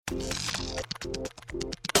Hello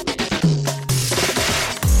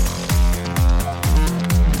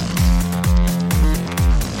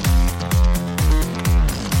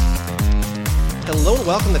and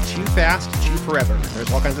welcome to Too Fast, Too Forever.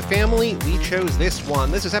 There's all kinds of family. We chose this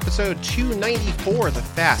one. This is episode 294, the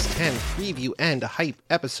Fast 10 preview and hype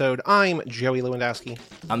episode. I'm Joey Lewandowski.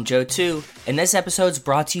 I'm Joe too, and this episode's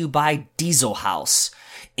brought to you by Diesel House.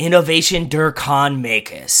 Innovation der kann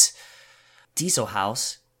makers. Diesel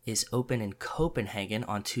House is open in Copenhagen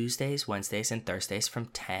on Tuesdays, Wednesdays, and Thursdays from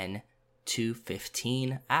 10 to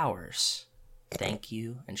 15 hours. Thank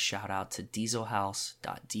you and shout out to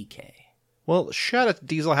dieselhouse.dk. Well, shout out to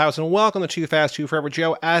Diesel House and welcome to Too Fast, Too Forever.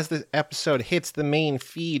 Joe, as this episode hits the main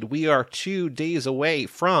feed, we are 2 days away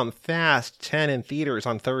from Fast 10 in theaters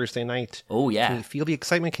on Thursday night. Oh, yeah. Can you feel the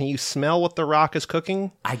excitement? Can you smell what The Rock is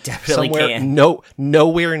cooking? I definitely can.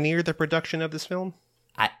 Nowhere near the production of this film?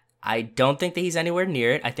 I don't think that he's anywhere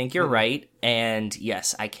near it. I think you're right. And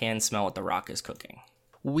yes, I can smell what The Rock is cooking.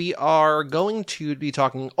 We are going to be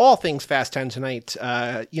talking all things Fast 10 tonight.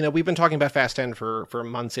 We've been talking about Fast 10 for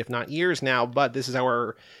months, if not years now, but this is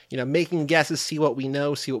our, making guesses, see what we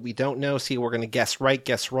know, see what we don't know, see what we're going to guess right,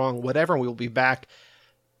 guess wrong, whatever, and we will be back.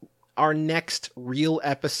 Our next real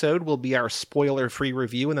episode will be our spoiler-free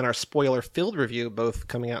review and then our spoiler-filled review, both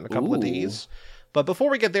coming out in a couple of days. But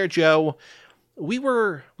before we get there, Joe, we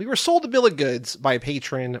were sold a bill of goods by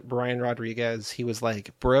patron Brian Rodriguez. He was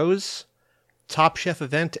like, bros, Top Chef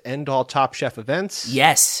event to end all Top Chef events.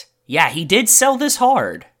 Yes. Yeah, he did sell this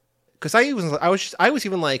hard. Because I was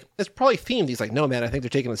even like, it's probably themed. He's like, no, man, I think they're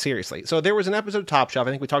taking it seriously. So there was an episode of Top Chef. I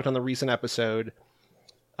think we talked on the recent episode.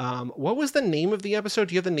 What was the name of the episode?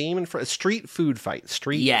 Do you have the name in front? Street Food Fight.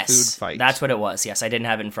 Food Fight. That's what it was. Yes, I didn't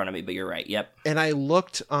have it in front of me, but you're right. Yep. And I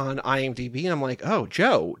looked on IMDb and I'm like, oh,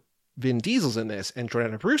 Joe, Vin Diesel's in this, and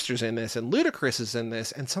Jordana Brewster's in this, and Ludacris is in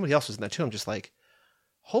this, and somebody else was in that too. I'm just like,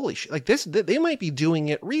 holy shit, like this, they might be doing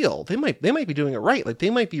it real. They might be doing it right. Like they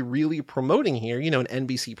might be really promoting here, an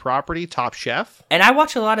NBC property, Top Chef. And I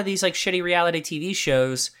watch a lot of these like shitty reality TV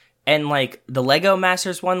shows, and like the Lego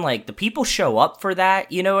Masters one, like the people show up for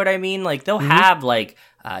that. You know what I mean? Like they'll have like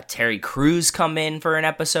Terry Crews come in for an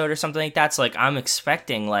episode or something like that. So like I'm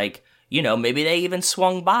expecting like, maybe they even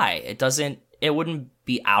swung by. It wouldn't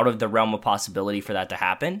be out of the realm of possibility for that to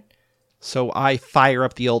happen. So I fire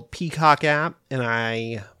up the old Peacock app and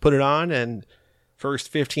I put it on, and first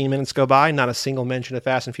 15 minutes go by, not a single mention of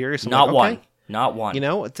Fast and Furious. Not one.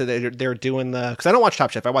 So they're doing because I don't watch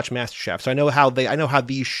Top Chef, I watch Master Chef, so I know how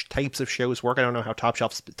these types of shows work. I don't know how Top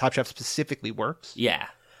Chef specifically works. Yeah,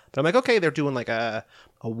 but I'm like, okay, they're doing like a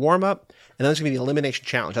warm up, and then there's gonna be the elimination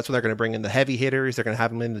challenge. That's what they're gonna bring in, the heavy hitters. They're gonna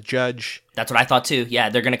have them in the judge. That's what I thought too. Yeah,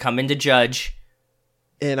 they're gonna come in to judge.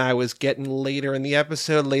 And I was getting later in the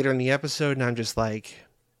episode, and I'm just like,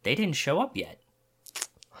 they didn't show up yet.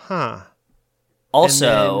 Huh.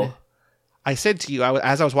 Also, I said to you,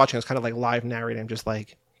 as I was watching, I was kind of like live narrating. I'm just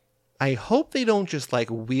like, I hope they don't just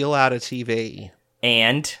like wheel out a TV.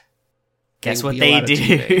 And guess what they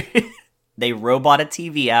do? They robot a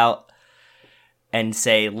TV out and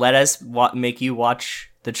say, let us make you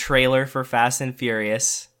watch the trailer for Fast and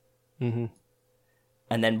Furious. Mm-hmm.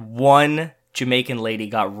 And then one Jamaican lady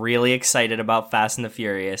got really excited about Fast and the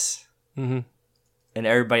Furious. Mm-hmm. And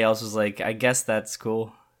everybody else was like, I guess that's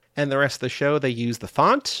cool. And the rest of the show, they use the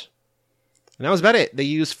font. And that was about it. They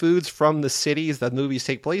use foods from the cities that movies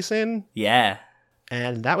take place in. Yeah.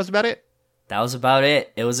 And that was about it. That was about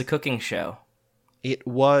it. It was a cooking show. It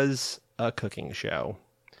was a cooking show.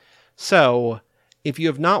 So, if you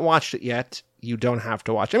have not watched it yet, you don't have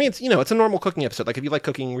to watch. I mean, it's it's a normal cooking episode. Like if you like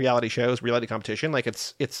cooking reality shows, reality competition, like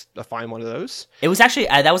it's a fine one of those. It was actually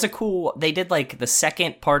that was a cool. They did like the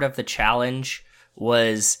second part of the challenge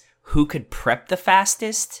was who could prep the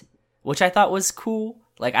fastest, which I thought was cool.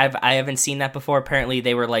 Like I haven't seen that before. Apparently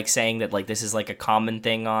they were like saying that like this is like a common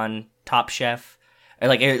thing on Top Chef, or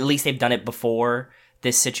like at least they've done it before.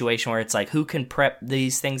 This situation where it's like who can prep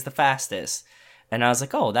these things the fastest, and I was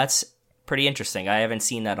like, oh, that's pretty interesting. I haven't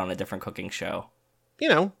seen that on a different cooking show.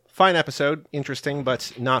 Fine episode, interesting,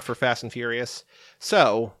 but not for Fast and Furious.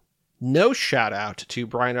 So, no shout out to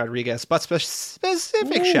Brian Rodriguez, but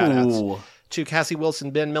specific shout outs to Cassie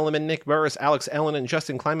Wilson, Ben Milliman, Nick Burris, Alex Ellen, and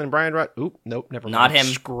Justin Kleinman. Nope, never mind. Not him.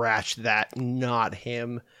 Scratch that. Not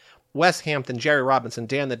him. Wes Hampton, Jerry Robinson,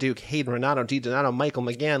 Dan the Duke, Hayden Renato, D. Donato, Michael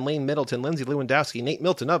McGann, Lane Middleton, Lindsay Lewandowski, Nate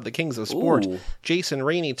Milton of the Kings of Sport, Jason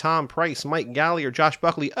Rainey, Tom Price, Mike Gallier, Josh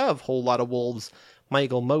Buckley of Whole Lot of Wolves,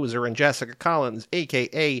 Michael Moser, and Jessica Collins,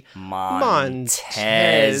 a.k.a. Montez.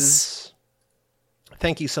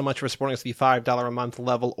 Thank you so much for supporting us at the $5 a month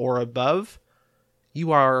level or above.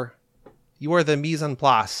 You are the mise en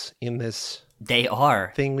place in this They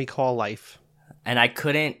are. thing we call life. And I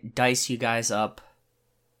couldn't dice you guys up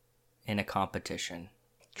in a competition.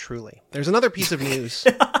 Truly. There's another piece of news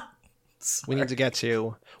we need to get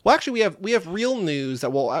to. Well, actually, we have real news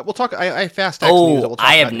that we'll talk. I have Fast X news that we'll talk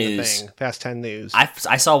I have about in the news. thing. Fast 10 news.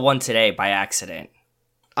 I saw one today by accident.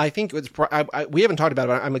 I think it's. We haven't talked about it,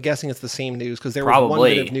 but I'm guessing it's the same news because there was Probably. one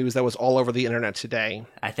bit of news that was all over the internet today.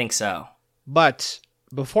 I think so. But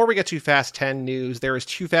before we get to Fast 10 news, there is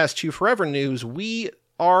Too Fast, Too Forever news. We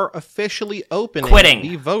are officially opening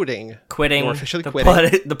the voting. Quitting. We're officially the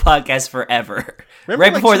quitting. the podcast forever. Remember,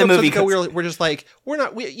 right like, before the 2 movie episodes ago, comes. we're just like, we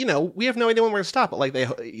have no idea when we're going to stop. But like,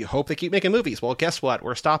 you hope they keep making movies. Well, guess what?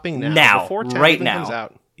 We're stopping now. Before 10 right even now. comes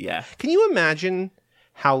out. Yeah. Can you imagine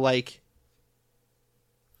how, like,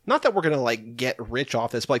 not that we're going to, like, get rich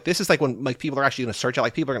off this, but, like, this is, like, when, like, people are actually going to search out,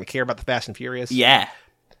 like, people are going to care about the Fast and Furious. Yeah.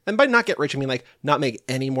 And by not get rich, I mean, like, not make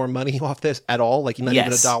any more money off this at all. Like, not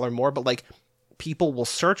even $1 more, but, like, people will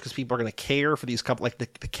search because people are going to care for these couple, like, the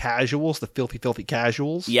casuals, the filthy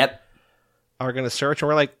casuals. Yep. Are going to search, and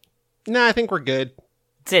we're like, nah, I think we're good.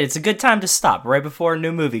 That's it. It's a good time to stop right before a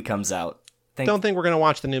new movie comes out. Don't think we're going to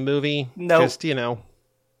watch the new movie. Nope. Just,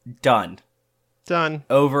 Done. Done.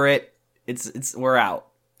 Over it. We're out.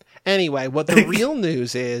 Anyway, what the real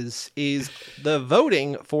news is the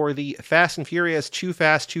voting for the Fast and Furious Too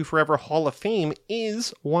Fast, Too Forever Hall of Fame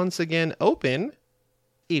is once again open.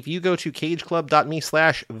 If you go to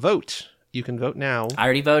cageclub.me/vote, you can vote now. I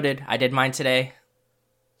already voted. I did mine today.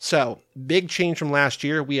 So, big change from last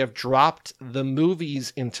year. We have dropped the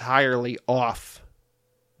movies entirely off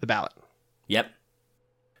the ballot. Yep.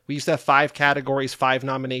 We used to have 5 categories, 5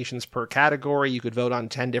 nominations per category. You could vote on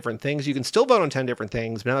 10 different things. You can still vote on 10 different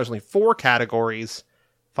things, but now there's only 4 categories,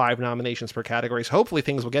 5 nominations per category. So hopefully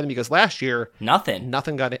things will get in because last year, nothing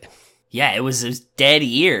got it. Yeah, it was a dead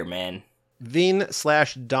year, man.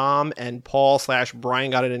 Vin/Dom and Paul/Brian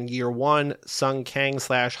got it in year 1. Sung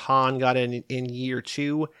Kang/Han got it in year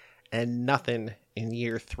 2, and nothing in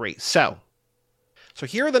year 3. So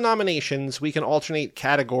here are the nominations. We can alternate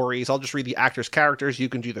categories. I'll just read the actors' characters. You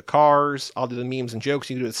can do the cars. I'll do the memes and jokes.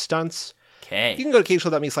 You can do the stunts. Okay. You can go to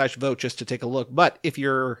cageclub.me/vote just to take a look. But if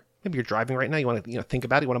maybe you're driving right now, you want to think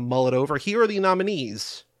about it, you want to mull it over. Here are the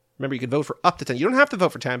nominees. Remember, you can vote for up to 10. You don't have to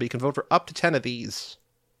vote for 10, but you can vote for up to 10 of these.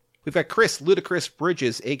 We've got Chris Ludacris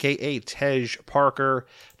Bridges, a.k.a. Tej Parker.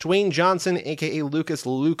 Dwayne Johnson, a.k.a. Lucas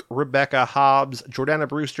Luke Rebecca Hobbs. Jordana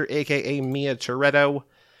Brewster, a.k.a. Mia Toretto.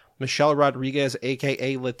 Michelle Rodriguez,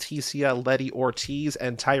 a.k.a. Leticia Letty Ortiz.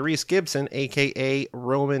 And Tyrese Gibson, a.k.a.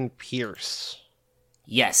 Roman Pierce.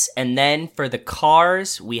 Yes, and then for the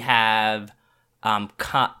cars, we have,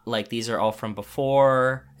 these are all from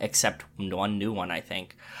before, except one new one, I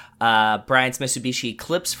think. Brian's Mitsubishi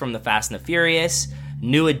Eclipse from the Fast and the Furious.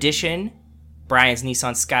 New Edition, Brian's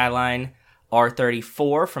Nissan Skyline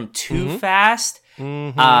R34 from Too Fast.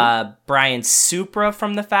 Brian's Supra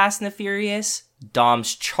from the Fast and the Furious.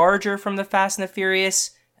 Dom's Charger from the Fast and the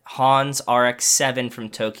Furious. Han's RX-7 from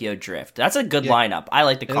Tokyo Drift. That's a good lineup. I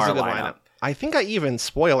like the car lineup. I think I even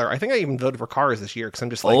voted for cars this year because I'm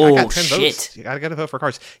just like, I got 10 votes. I got to vote for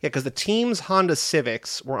cars. Yeah, because the team's Honda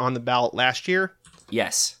Civics were on the ballot last year.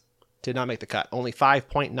 Yes. Did not make the cut. Only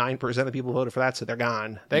 5.9% of people voted for that, so they're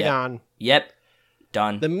gone. They're gone. Yep.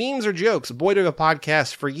 Done. The memes or jokes. Boy, do we have a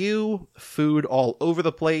podcast for you. Food all over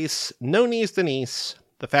the place. No knees Denise.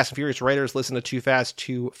 The Fast and Furious writers listen to Too Fast,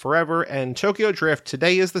 Too Forever. And Tokyo Drift.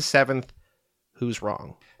 Today is the 7th. Who's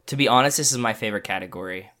wrong? To be honest, this is my favorite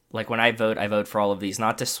category. Like, when I vote for all of these.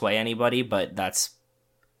 Not to sway anybody, but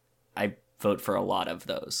I vote for a lot of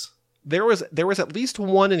those. There was at least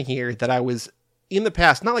one in here that I was, in the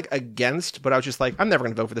past, not like against, but I was just like, I'm never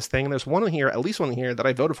going to vote for this thing. And there's one in here, at least one in here, that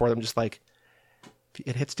I voted for. I'm just like,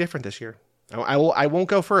 it hits different this year. I won't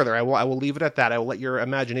go further. I will leave it at that. I will let your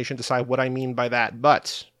imagination decide what I mean by that.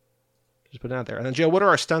 But just put it out there. And then, Joe, what are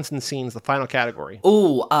our stunts and scenes? The final category.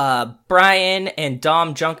 Ooh, Brian and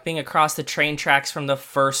Dom jumping across the train tracks from the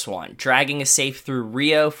first one, dragging a safe through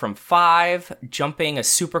Rio from 5, jumping a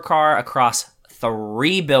supercar across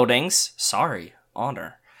 3 buildings.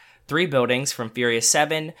 Honor. 3 buildings from Furious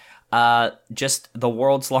 7. Just the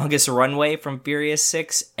world's longest runway from Furious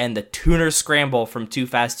 6, and the tuner scramble from Too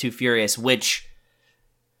Fast, Too Furious, which,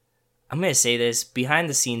 I'm going to say this, behind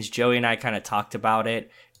the scenes, Joey and I kind of talked about it.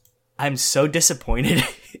 I'm so disappointed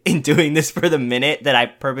in doing this for the minute that I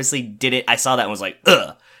purposely did it. I saw that and was like,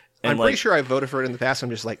 ugh. And I'm pretty sure I voted for it in the past. I'm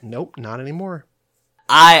just like, nope, not anymore.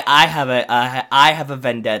 I have a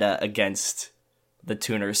vendetta against the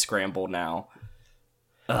tuner scramble now.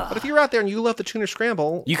 But if you're out there and you love the tuner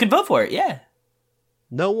scramble, you can vote for it, yeah.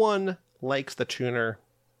 No one likes the tuner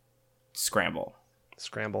scramble.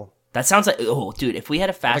 That sounds like, oh, dude, if we had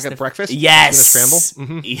a fast... Like a breakfast? Yes! Tuna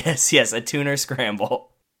scramble? Mm-hmm. Yes, a tuner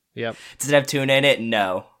scramble. Yep. Does it have tuna in it?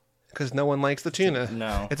 No. Because no one likes the tuna.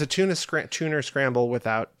 No. It's a tuner scramble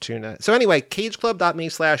without tuna. So anyway,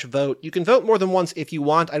 cageclub.me/vote. You can vote more than once if you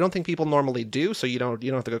want. I don't think people normally do, so you don't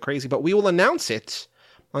have to go crazy. But we will announce it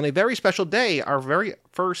on a very special day, our very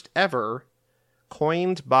first ever,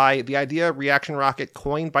 coined by the Idea Reaction Rocket,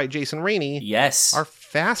 coined by Jason Rainey. Yes. Our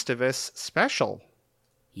Fastivus special.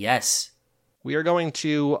 Yes. We are going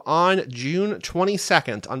to, on June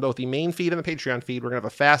 22nd, on both the main feed and the Patreon feed, we're going to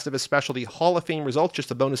have a Fastivus special, the Hall of Fame results,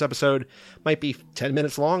 just a bonus episode. Might be 10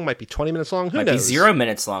 minutes long, might be 20 minutes long, who knows? Might be 0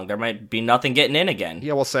 minutes long. There might be nothing getting in again.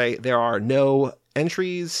 Yeah, we'll say there are no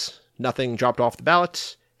entries, nothing dropped off the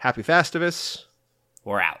ballot. Happy Fastivus.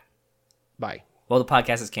 We're out. Bye. Well, the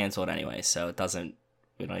podcast is canceled anyway, so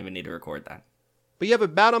we don't even need to record that. But you have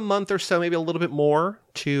about a month or so, maybe a little bit more,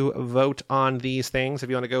 to vote on these things.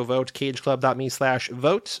 If you want to go vote,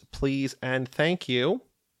 cageclub.me/vote, please and thank you.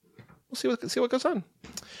 We'll see what goes on.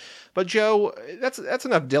 But Joe, that's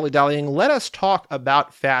enough dilly-dallying. Let us talk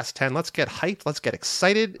about Fast 10. Let's get hyped. Let's get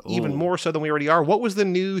excited, even more so than we already are. What was the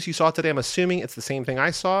news you saw today? I'm assuming it's the same thing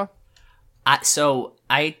I saw. So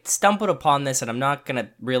I stumbled upon this, and I'm not going to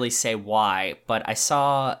really say why, but I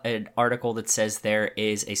saw an article that says there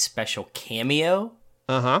is a special cameo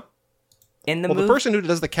in the movie. Well, the person who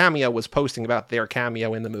does the cameo was posting about their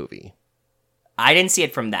cameo in the movie. I didn't see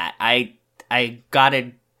it from that. I got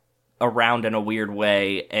it around in a weird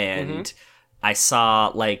way, and I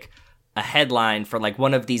saw, like, a headline for, like,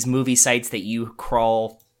 one of these movie sites that you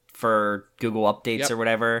crawl for Google Updates or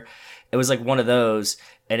whatever. It was, like, one of those,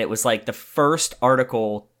 and it was, like, the first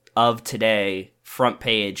article of today, front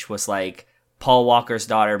page, was, like, Paul Walker's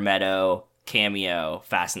daughter, Meadow, cameo,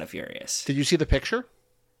 Fast and the Furious. Did you see the picture?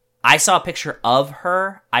 I saw a picture of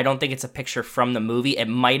her. I don't think it's a picture from the movie. It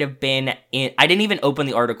might have been I didn't even open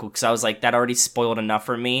the article because I was like, that already spoiled enough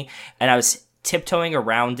for me. And I was tiptoeing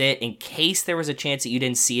around it in case there was a chance that you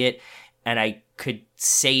didn't see it and I could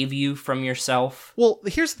save you from yourself. Well,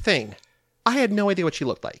 here's the thing. I had no idea what she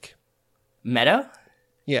looked like. Meadow?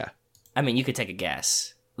 Yeah. I mean, you could take a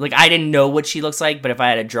guess. Like, I didn't know what she looks like, but if I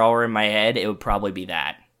had a drawer in my head, it would probably be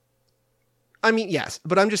that. I mean, yes,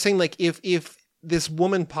 but I'm just saying, like, if this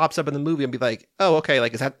woman pops up in the movie and be like, oh, okay,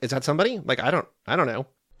 like, is that somebody? Like, I don't know.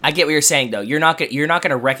 I get what you're saying, though. You're not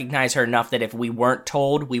gonna recognize her enough that if we weren't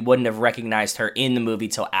told, we wouldn't have recognized her in the movie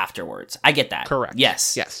till afterwards. I get that. Correct.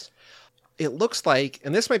 Yes. It looks like,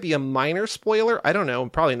 and this might be a minor spoiler, I don't know,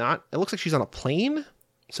 probably not. It looks like she's on a plane.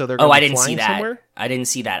 So they're I didn't see that. Somewhere? I didn't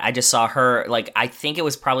see that. I just saw her, like, I think it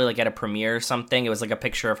was probably, like, at a premiere or something. It was, like, a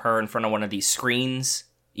picture of her in front of one of these screens,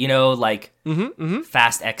 you know, like,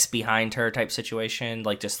 Fast X behind her type situation,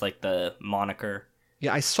 like, just, like, the moniker.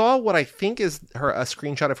 Yeah, I saw what I think is a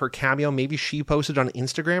screenshot of her cameo. Maybe she posted on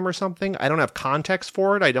Instagram or something. I don't have context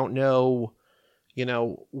for it. I don't know,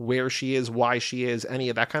 where she is, why she is, any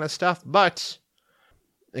of that kind of stuff. But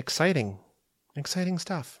exciting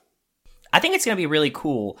stuff. I think it's going to be really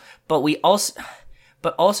cool, but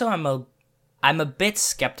also I'm a bit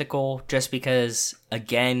skeptical just because,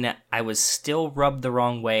 again, I was still rubbed the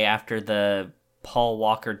wrong way after the Paul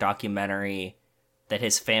Walker documentary that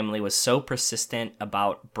his family was so persistent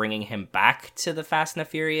about bringing him back to the Fast and the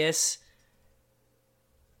Furious.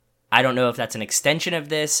 I don't know if that's an extension of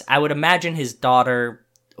this. I would imagine his daughter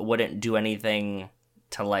wouldn't do anything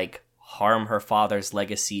to, like, harm her father's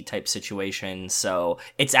legacy type situation, so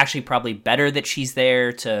it's actually probably better that she's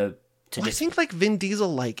there to I think, like, Vin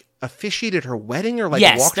Diesel, like, officiated her wedding or, like,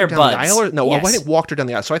 yes, walked her down buds. the aisle. Or, no, yes. I didn't walk her down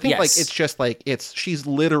the aisle. So I think, yes. like, it's just, like, she's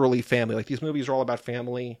literally family. Like, these movies are all about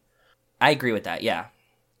family. I agree with that, yeah.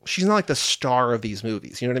 She's not, like, the star of these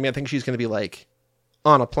movies. You know what I mean? I think she's going to be, like,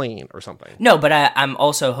 on a plane or something. No, but I'm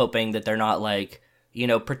also hoping that they're not, like,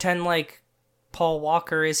 pretend like Paul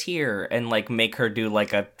Walker is here and, like, make her do,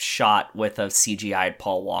 like, a shot with a CGI'd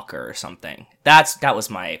Paul Walker or something. That was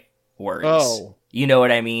my worries. Oh. You know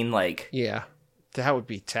what I mean? Like, yeah, that would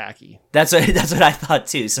be tacky. That's what I thought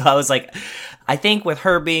too. So I was like, I think with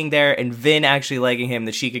her being there and Vin actually liking him,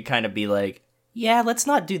 that she could kind of be like, yeah, let's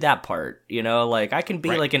not do that part. Like, I can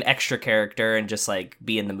be like an extra character and just, like,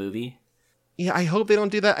 be in the movie. Yeah, I hope they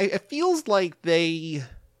don't do that. It feels like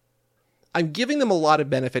I'm giving them a lot of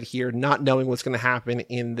benefit here, not knowing what's going to happen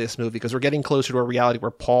in this movie, because we're getting closer to a reality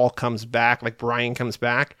where Paul comes back, like Brian comes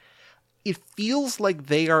back. It feels like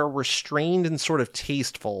they are restrained and sort of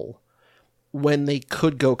tasteful when they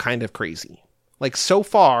could go kind of crazy. Like, so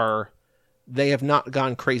far, they have not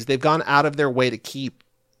gone crazy. They've gone out of their way to keep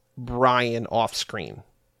Brian off screen.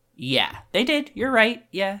 Yeah, they did. You're right.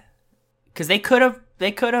 Yeah. Because they could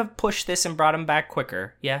have pushed this and brought him back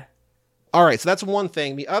quicker. Yeah. All right, so that's one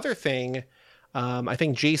thing. The other thing, I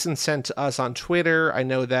think Jason sent to us on Twitter. I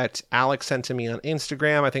know that Alex sent to me on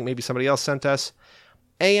Instagram. I think maybe somebody else sent us.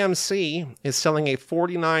 AMC is selling a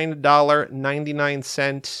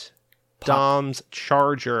 $49.99 Dom's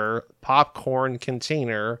Charger popcorn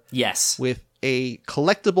container. Yes. With a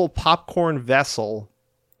collectible popcorn vessel.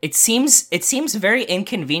 It seems very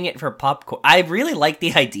inconvenient for popcorn. I really like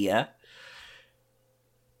the idea.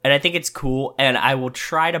 And I think it's cool, and I will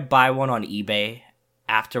try to buy one on eBay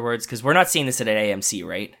afterwards, because we're not seeing this at an AMC,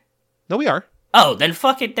 right? No, we are. Oh, then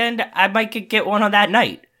fuck it, then I might get one on that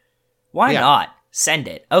night. Why not? Send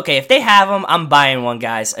it. Okay, if they have them, I'm buying one,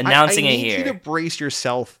 guys. Announcing it here. I need you to brace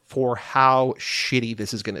yourself for how shitty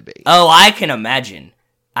this is going to be. Oh, I can imagine.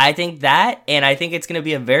 I think that, and I think it's going to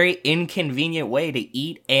be a very inconvenient way to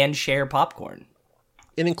eat and share popcorn.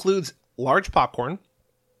 It includes large popcorn.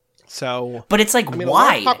 So, but it's like, I mean,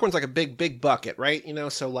 wide. Popcorn's like a big bucket, right? You know,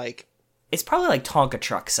 so like, it's probably like Tonka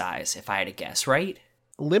truck size, if I had to guess, right?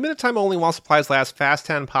 Limited time only while supplies last. Fast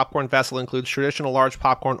 10 popcorn vessel includes traditional large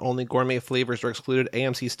popcorn only. Gourmet flavors are excluded.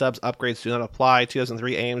 AMC stubs upgrades do not apply.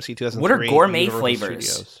 2003 AMC 2003. What are gourmet Universal flavors?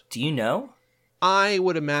 Studios. Do you know? I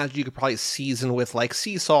would imagine you could probably season with like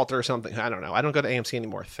sea salt or something. I don't know. I don't go to AMC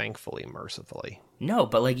anymore, thankfully, mercifully. No,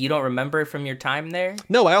 but like you don't remember from your time there?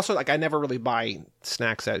 No, I also I never really buy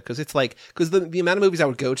snacks at, because it's like, because the amount of movies I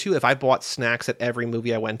would go to, if I bought snacks at every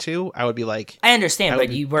movie I went to, I would be like, I understand, but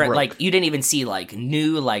you weren't broke. like, you didn't even see like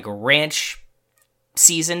new like ranch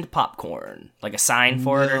seasoned popcorn, like a sign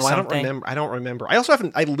for it or something. I don't remember. I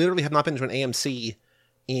literally have not been to an AMC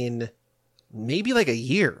in maybe like a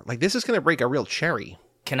year. Like, this is going to break a real cherry.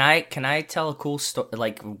 Can I tell a cool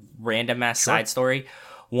like random ass side story?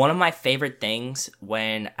 One of my favorite things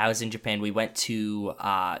when I was in Japan, we went to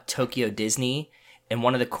Tokyo Disney, and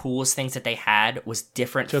one of the coolest things that they had was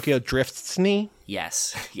different Tokyo Drift-Disney?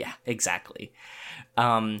 Yes. Yeah, exactly.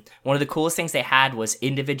 One of the coolest things they had was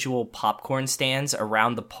individual popcorn stands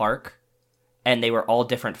around the park, and they were all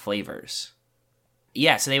different flavors.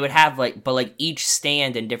 Yeah, so they would have but each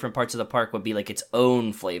stand in different parts of the park would be like its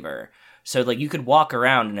own flavor. So like you could walk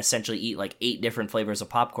around and essentially eat like 8 different flavors of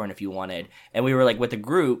popcorn if you wanted. And we were like with a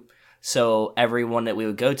group, so everyone that we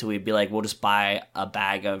would go to, we'd be like, we'll just buy a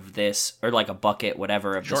bag of this, or like a bucket,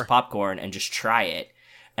 whatever, of this popcorn and just try it.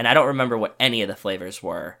 And I don't remember what any of the flavors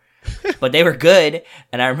were, but they were good,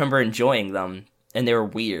 and I remember enjoying them, and they were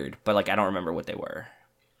weird, but like I don't remember what they were.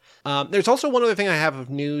 There's also one other thing I have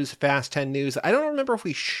of news, Fast 10 news. I don't remember if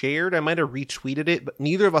we shared. I might have retweeted it, but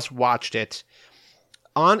neither of us watched it.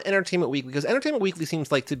 On Entertainment Weekly, because Entertainment Weekly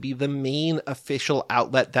seems like to be the main official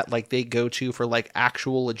outlet that like they go to for like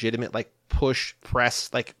actual legitimate like push press,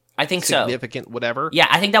 like I think significant whatever. Yeah,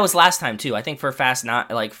 I think that was last time too. I think for Fast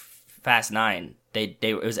 9, they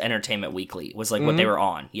it was Entertainment Weekly was like what they were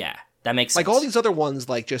on. Yeah, that makes sense. Like all these other ones,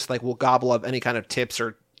 like just like will gobble up any kind of tips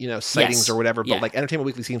or sightings or whatever. But like Entertainment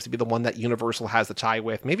Weekly seems to be the one that Universal has the tie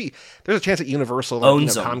with. Maybe there's a chance that Universal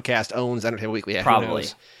owns Comcast owns Entertainment Weekly. Yeah, probably.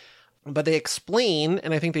 But they explain,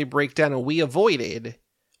 and I think they break down, and we avoided,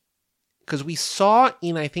 because we saw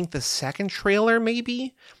in, I think, the second trailer,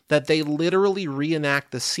 maybe, that they literally reenact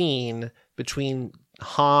the scene between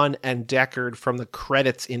Han and Deckard from the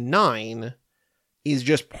credits in 9 is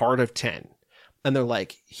just part of 10. And they're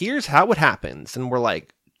like, here's how it happens. And we're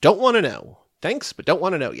like, don't want to know. Thanks, but don't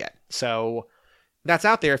want to know yet. So that's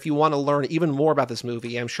out there if you want to learn even more about this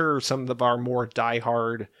movie. I'm sure some of our more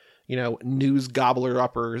diehard news gobbler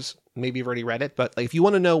uppers maybe you've already read it, but like if you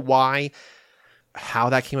want to know how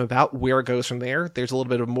that came about, where it goes from there, there's a little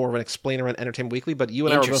bit of more of an explainer on Entertainment Weekly, but you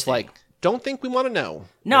and I were both like, don't think we want to know.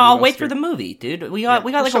 No, I'll wait for the movie, dude. We got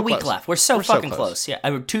like a week left. We're so fucking close.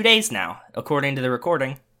 Yeah, 2 days now, according to the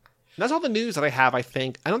recording. That's all the news that I have, I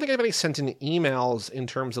think. I don't think anybody sent in emails in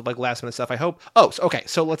terms of like last minute stuff, I hope. Oh, okay,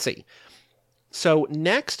 so let's see. So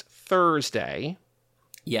next Thursday,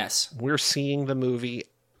 yes, we're seeing the movie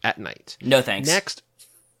at night. No thanks. Next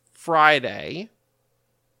Friday,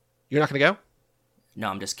 you're not going to go? No,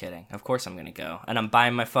 I'm just kidding. Of course I'm going to go. And I'm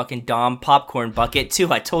buying my fucking Dom popcorn bucket,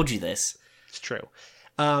 too. I told you this. It's true.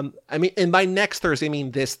 I mean, and by next Thursday, I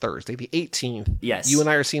mean this Thursday, the 18th. Yes. You and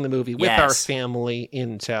I are seeing the movie with our family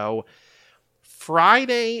in tow.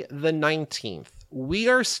 Friday, the 19th, we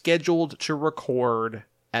are scheduled to record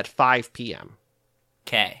at 5 p.m.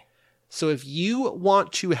 Okay. So if you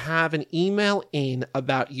want to have an email in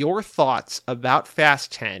about your thoughts about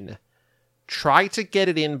Fast 10, try to get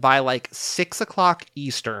it in by like 6 o'clock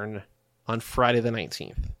Eastern on Friday the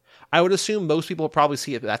 19th. I would assume most people will probably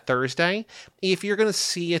see it that Thursday. If you're going to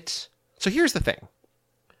see it... So here's the thing.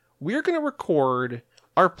 We're going to record...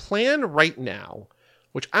 Our plan right now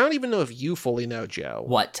which I don't even know if you fully know, Joe.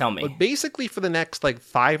 What? Tell me. But basically for the next like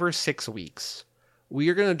 5 or 6 weeks, we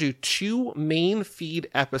are going to do 2 main feed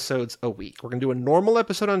episodes a week. We're going to do a normal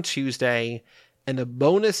episode on Tuesday and a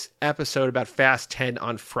bonus episode about Fast 10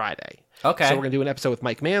 on Friday. Okay. So we're going to do an episode with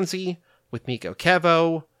Mike Manzi, with Miko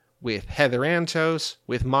Kevo, with Heather Antos,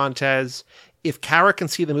 with Montez. If Kara can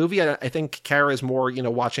see the movie, I think Kara is more,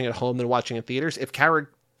 watching at home than watching in theaters. If Kara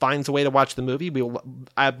finds a way to watch the movie, we will,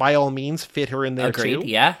 by all means, fit her in there Agreed, too.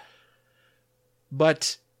 Yeah.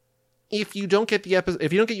 But if you don't get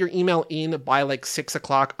if you don't get your email in by like 6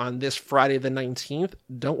 o'clock on this Friday the 19th,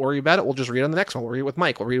 don't worry about it. We'll just read on the next one. We'll read it with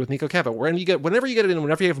Mike. We'll read it with Nico Kevo. Whenever you get it in,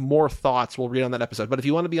 whenever you have more thoughts, we'll read on that episode. But if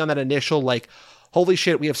you want to be on that initial, like, holy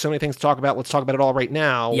shit, we have so many things to talk about, let's talk about it all right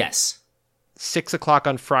now. Yes. 6 o'clock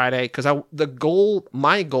on Friday. Because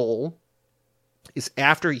my goal is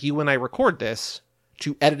after you and I record this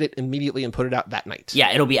to edit it immediately and put it out that night.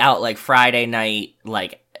 Yeah, it'll be out like Friday night,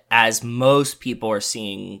 like as most people are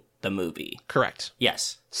seeing the movie. Correct.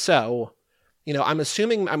 Yes. So, I'm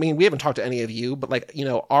assuming, we haven't talked to any of you, but like,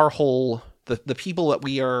 our whole, the people that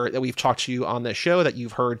we've talked to on this show that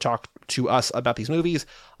you've heard talk to us about these movies,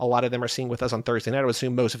 a lot of them are seeing with us on Thursday night. I would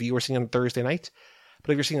assume most of you are seeing on Thursday night.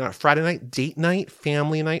 But if you're seeing on a Friday night, date night,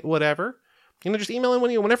 family night, whatever, just email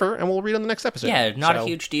in whenever, and we'll read on the next episode. Yeah, not a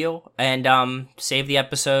huge deal. And save the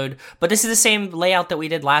episode. But this is the same layout that we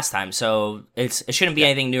did last time, so it shouldn't be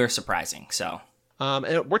anything new or surprising. So. And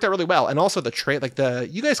it worked out really well. And also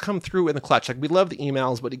you guys come through in the clutch. Like, we love the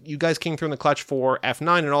emails, but you guys came through in the clutch for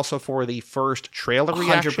F9 and also for the first trailer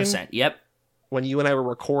reaction. 100%. Yep. When you and I were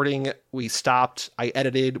recording, we stopped. I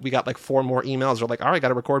edited. We got like 4 more emails. We're like, all right, got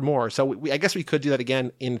to record more. So I guess we could do that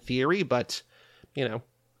again in theory, but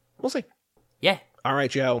we'll see. Yeah. All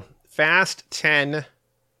right, Joe. Fast 10,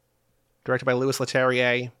 directed by Louis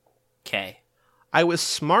Leterrier. Okay. I was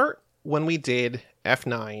smart when we did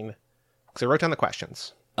F9 because I wrote down the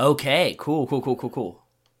questions. Okay. Cool.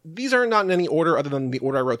 These are not in any order other than the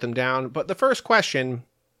order I wrote them down. But the first question,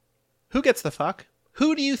 who gets the fuck?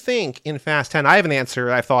 Who do you think in Fast 10? I have an answer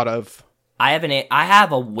I've thought of. I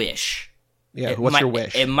have a wish. Yeah, what's your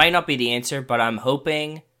wish? It might not be the answer, but I'm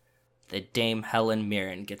hoping that Dame Helen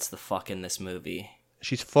Mirren gets the fuck in this movie.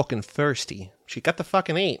 She's fucking thirsty. She got the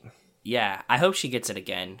fucking 8. Yeah, I hope she gets it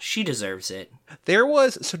again. She deserves it.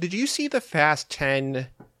 So did you see the Fast 10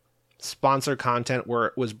 sponsor content where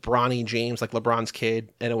it was Bronny James, like LeBron's kid,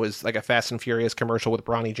 and it was like a Fast and Furious commercial with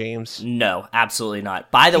Bronny James? No, absolutely not.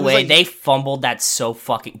 By the way, they fumbled that so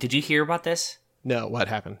fucking... Did you hear about this? No, what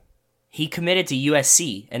happened? He committed to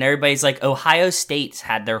USC, and everybody's like, Ohio State's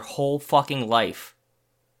had their whole fucking life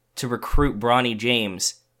to recruit Bronny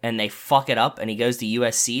James, and they fuck it up, and he goes to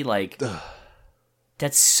USC, like... Ugh.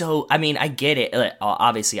 That's so... I mean, I get it.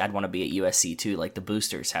 Obviously, I'd want to be at USC, too. Like, the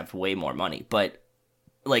boosters have way more money, but...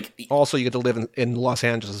 Like, also, you get to live in Los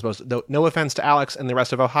Angeles as opposed to, no offense to Alex and the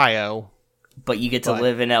rest of Ohio. But you get to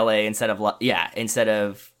live in LA instead of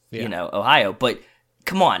Ohio. But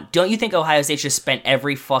come on, don't you think Ohio State just spent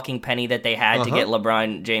every fucking penny that they had to get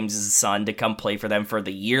LeBron James' son to come play for them for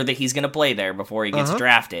the year that he's going to play there before he gets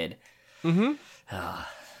drafted? Mm-hmm.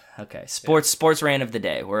 Okay, sports rant of the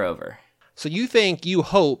day. We're over. So you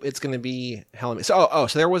hope it's going to be Helen. So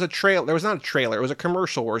there was a trailer. There was not a trailer. It was a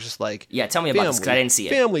commercial where it's just like, yeah, tell me about this because I didn't see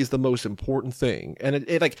it. Family's the most important thing, and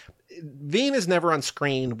it like Vane is never on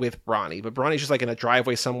screen with Bronny, but Bronny's just like in a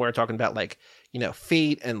driveway somewhere talking about like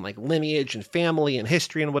fate and like lineage and family and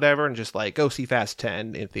history and whatever, and just like go see Fast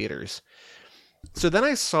 10 in theaters. So then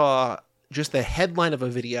I saw just the headline of a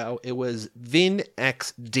video. It was Vin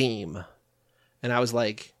X Dame, and I was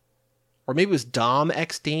like. Or maybe it was Dom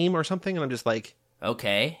X Dame or something, and I'm just like,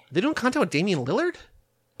 okay. They doing content with Damian Lillard?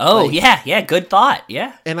 Oh, like, yeah, good thought,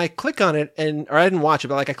 yeah. And I click on it, or I didn't watch it,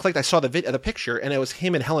 but like I saw the picture, and it was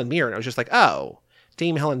him and Helen Mirren. I was just like, oh,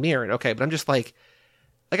 Dame Helen Mirren, okay. But I'm just like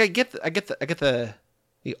I get the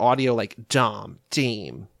audio like Dom,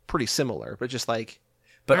 Dame, pretty similar, but just like.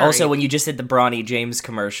 But also, when you just did the Bronny James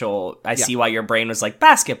commercial, I see why your brain was like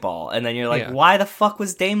basketball, and then you're like, why the fuck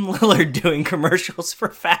was Dame Lillard doing commercials for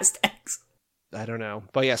Fast X? I don't know,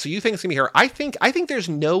 but yeah. So you think it's gonna be her? I think there's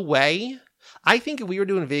no way. I think if we were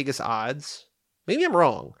doing Vegas odds, maybe I'm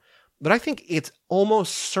wrong, but I think it's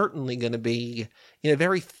almost certainly going to be in a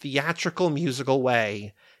very theatrical, musical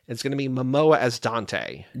way. It's going to be Momoa as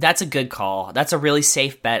Dante. That's a good call. That's a really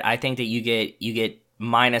safe bet. I think that you get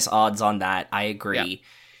minus odds on that. I agree.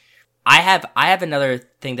 Yeah. I have another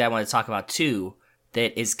thing that I want to talk about too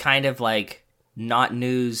that is kind of like not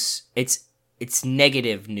news. It's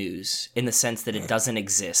negative news in the sense that it doesn't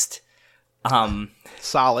exist.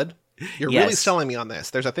 Solid. You're Yes. really selling me on this.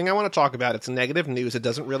 There's a thing I want to talk about. It's negative news. It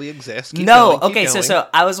doesn't really exist. Keep No, going, keep okay, going. so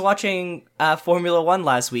I was watching Formula One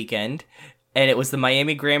last weekend, and it was the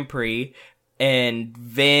Miami Grand Prix, and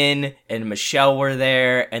Vin and Michelle were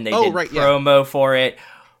there, and they did promo for it.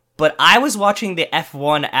 But I was watching the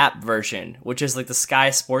F1 app version, which is like the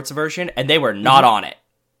Sky Sports version, and they were not on it.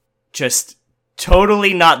 Just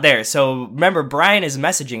totally not there. So remember, Brian is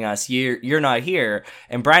messaging us, you're not here,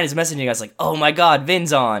 and Brian is messaging us like, oh my god,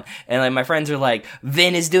 Vin's on, and like my friends are like,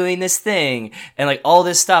 Vin is doing this thing, and like all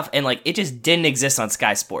this stuff, and like it just didn't exist on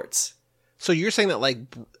Sky Sports. So you're saying that like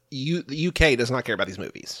the UK does not care about these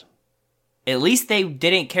movies? At least they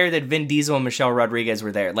didn't care that Vin Diesel and Michelle Rodriguez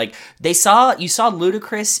were there. Like you saw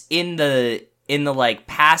Ludacris in the like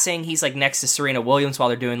passing. He's like next to Serena Williams while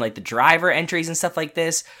they're doing like the driver entries and stuff like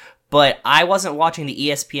this. But I wasn't watching the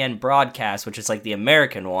ESPN broadcast, which is like the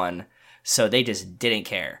American one, so they just didn't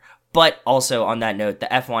care. But also on that note, the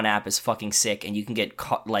F1 app is fucking sick, and you can get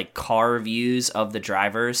like car views of the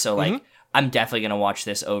drivers. So like, I'm definitely gonna watch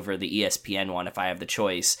this over the ESPN one if I have the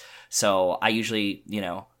choice. So I usually,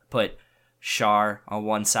 put Char on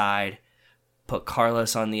one side, put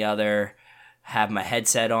Carlos on the other, have my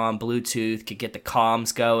headset on, Bluetooth, could get the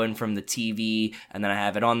comms going from the TV, and then I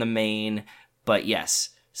have it on the main. But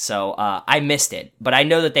yes. So I missed it, but I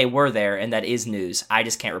know that they were there, and that is news. I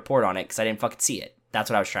just can't report on it because I didn't fucking see it. That's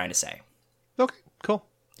what I was trying to say. Okay, cool.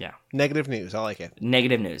 Yeah. Negative news. I like it.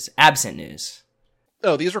 Negative news. Absent news.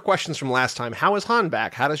 Oh, these were questions from last time. How is Han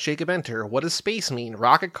back? How does Jacob enter? What does space mean?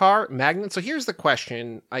 Rocket car? Magnet? So here's the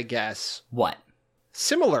question, I guess. What?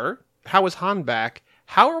 Similar. How is Han back?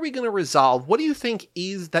 How are we going to resolve? What do you think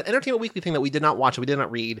is that Entertainment Weekly thing that we did not watch, that we did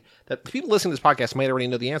not read, that people listening to this podcast might already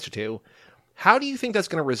know the answer to? How do you think that's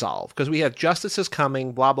going to resolve? Because we have justice is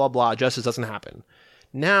coming, blah, blah, blah. Justice doesn't happen.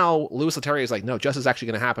 Now, Louis Leterrier is like, no, justice is actually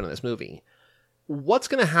going to happen in this movie. What's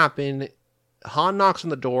going to happen? Han knocks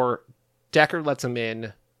on the door. Deckard lets him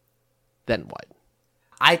in. Then what?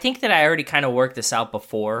 I think that I already kind of worked this out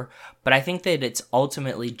before, but I think that it's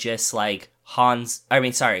ultimately just like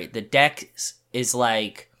the Dex is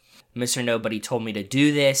like, Mr. Nobody told me to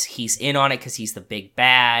do this. He's in on it because he's the big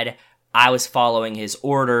bad. I was following his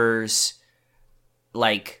orders.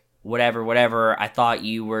 Like, whatever, I thought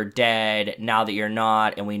you were dead, now that you're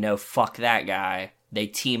not, and we know fuck that guy. They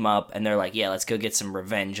team up, and they're like, yeah, let's go get some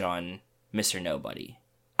revenge on Mr. Nobody.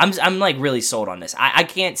 I'm like, really sold on this. I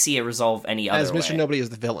can't see it resolve any other way. As Mr. Nobody is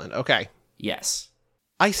the villain, okay. Yes.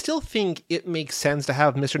 I still think it makes sense to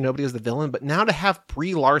have Mr. Nobody as the villain, but now to have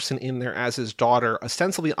Brie Larson in there as his daughter,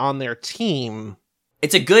 ostensibly on their team...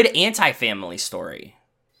 It's a good anti-family story.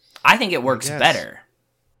 I think it works better.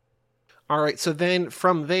 All right, so then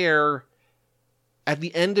from there, at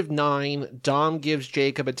the end of 9, Dom gives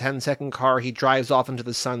Jacob a 10-second car. He drives off into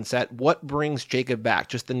the sunset. What brings Jacob back?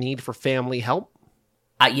 Just the need for family help?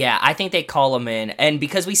 Yeah, I think they call him in. And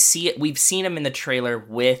because we've seen him in the trailer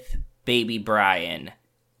with baby Brian,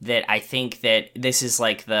 that I think that this is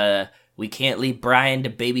like we can't leave Brian to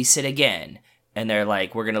babysit again. And they're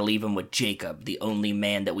like, we're going to leave him with Jacob, the only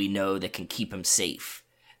man that we know that can keep him safe.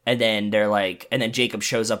 And then they're like, and then Jacob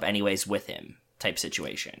shows up anyways with him type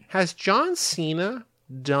situation. Has John Cena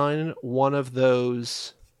done one of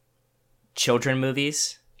those children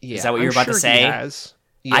movies? Yeah, is that what you're about to say? He has.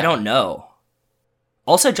 Yeah. I don't know.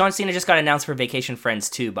 Also, John Cena just got announced for Vacation Friends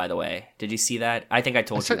 2, by the way. Did you see that? I think I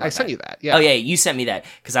told you. I sent you that. Yeah. Oh yeah, you sent me that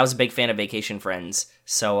because I was a big fan of Vacation Friends.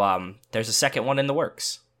 So there's a second one in the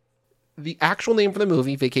works. The actual name for the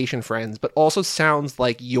movie, Vacation Friends, but also sounds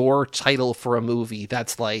like your title for a movie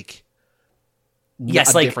that's like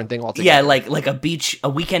different thing altogether. Yeah, like a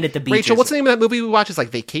weekend at the beach. Rachel, what's the name of that movie we watch? It's like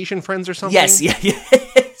Vacation Friends or something? Yes, yeah.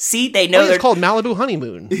 See, they know it's called Malibu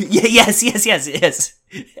Honeymoon. yes.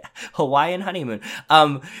 Hawaiian Honeymoon.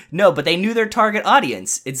 No, but they knew their target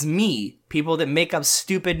audience. It's me, people that make up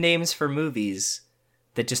stupid names for movies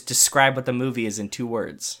that just describe what the movie is in 2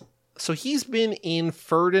 words. So he's been in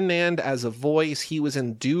Ferdinand as a voice. He was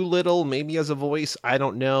in Doolittle, maybe as a voice. I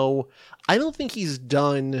don't know. I don't think he's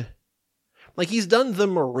done... Like, he's done The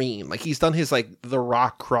Marine. Like, he's done his, like, The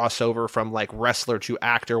Rock crossover from, like, wrestler to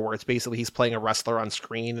actor, where it's basically he's playing a wrestler on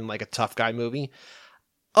screen in, like, a tough guy movie.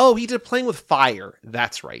 Oh, he did Playing with Fire.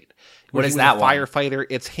 That's right. What is that one? Firefighter.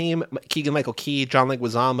 It's him, Keegan-Michael Key, John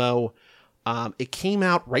Leguizamo. It came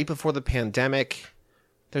out right before the pandemic.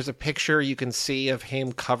 There's a picture you can see of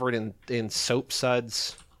him covered in soap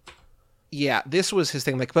suds. Yeah, this was his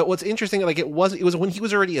thing. Like, but what's interesting, like, it was when he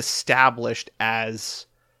was already established as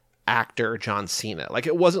actor John Cena. Like,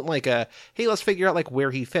 it wasn't like hey, let's figure out like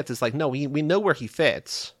where he fits. It's like, no, we know where he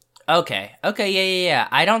fits. Okay, yeah.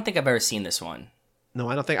 I don't think I've ever seen this one. No,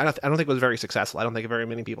 I don't think it was very successful. I don't think very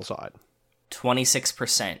many people saw it.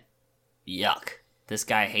 26%. Yuck. This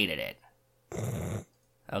guy hated it.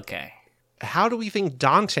 Okay. How do we think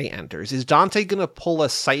Dante enters? Is Dante gonna pull a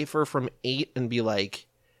cipher from 8 and be like,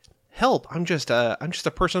 "Help! I'm just a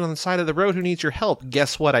person on the side of the road who needs your help.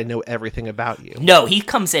 Guess what? I know everything about you." No, he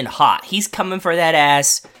comes in hot. He's coming for that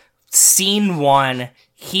ass. Scene 1.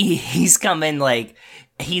 He's coming like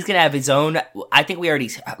he's gonna have his own. I think we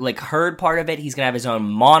already like heard part of it. He's gonna have his own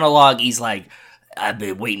monologue. He's like, "I've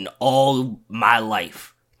been waiting all my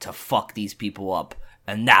life to fuck these people up,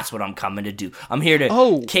 and that's what I'm coming to do. I'm here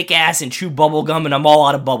to kick ass and chew bubblegum, and I'm all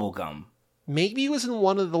out of bubblegum." Maybe it was in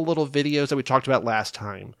one of the little videos that we talked about last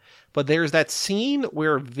time, but there's that scene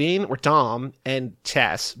where Dom and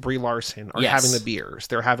Tess, Brie Larson, are having the beers.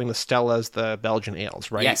 They're having the Stellas, the Belgian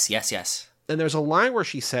ales, right? Yes. And there's a line where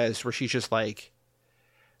she's just like,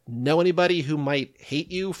 "Know anybody who might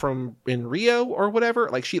hate you from in Rio or whatever?"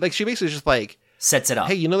 Like she basically just like sets it up.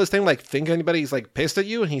 "Hey, you know this thing? Like, think anybody's like pissed at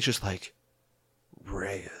you?" And he's just like,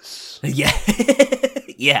 "Reyes." Yeah,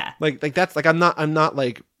 yeah. Like that's like I'm not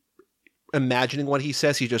like imagining what he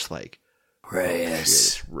says. He's just like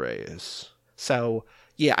Reyes. Reyes. So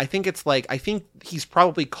yeah, I think he's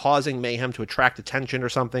probably causing mayhem to attract attention or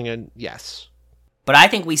something. And yes. But I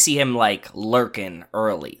think we see him, like, lurking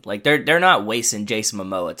early. Like, they're not wasting Jason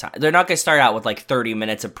Momoa time. They're not going to start out with, like, 30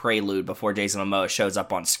 minutes of prelude before Jason Momoa shows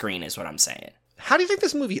up on screen, is what I'm saying. How do you think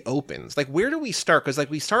this movie opens? Like, where do we start? Because,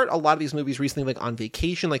 like, we start a lot of these movies recently, like, on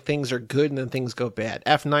vacation. Like, things are good and then things go bad.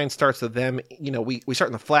 F9 starts with them. You know, we start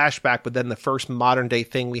in the flashback, but then the first modern-day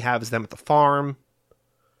thing we have is them at the farm.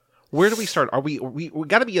 Where do we start? We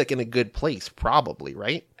got to be, like, in a good place, probably,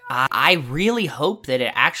 right? I really hope that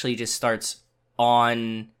it actually just starts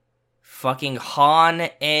on fucking Han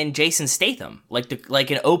and Jason Statham, like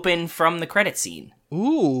an open from the credit scene.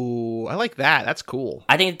 Ooh, I like that. That's cool.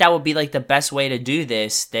 I think that would be like the best way to do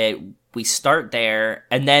this. That we start there,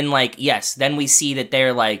 and then like then we see that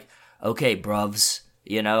they're like, "Okay, bruvs,"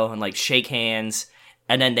 you know, and like shake hands,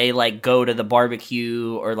 and then they like go to the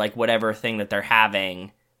barbecue or like whatever thing that they're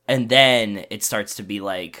having, and then it starts to be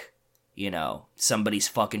like, you know, somebody's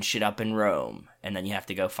fucking shit up in Rome, and then you have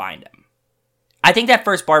to go find him. I think that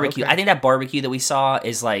first barbecue, I think that barbecue that we saw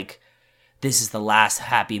is like, this is the last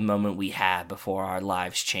happy moment we have before our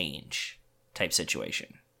lives change type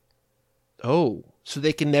situation. Oh, so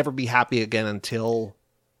they can never be happy again until...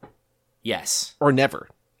 Yes. Or never.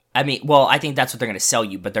 I mean, well, I think that's what they're going to sell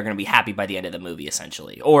you, but they're going to be happy by the end of the movie,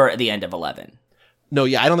 essentially. Or the end of 11. No,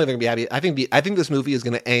 yeah, I don't think they're going to be happy. I think this movie is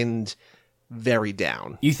going to end very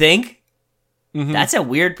down. You think? Mm-hmm. That's a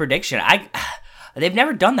weird prediction. They've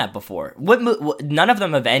never done that before. None of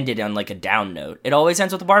them have ended on like a down note. It always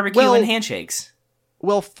ends with a barbecue and handshakes.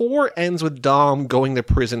 Well, 4 ends with Dom going to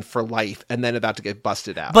prison for life and then about to get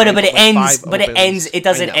busted out. But it ends. It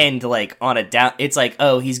doesn't end like on a down. It's like,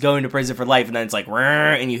 oh, he's going to prison for life, and then it's like,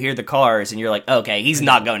 and you hear the cars, and you're like, okay, he's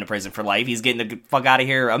not going to prison for life. He's getting the fuck out of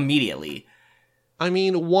here immediately. I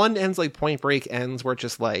mean, 1 ends like Point Break ends, where it's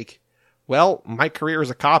just like, well, my career as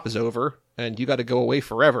a cop is over, and you got to go away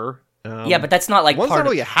forever. Yeah, but that's not like one's not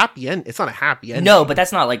really a happy end. It's not a happy end. No, but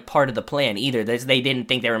that's not like part of the plan either. They didn't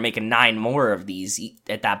think they were making 9 more of these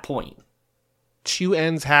at that point. 2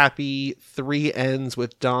 ends happy. 3 ends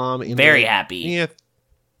with Dom. Very happy. Yeah.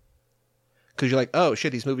 Because you're like, oh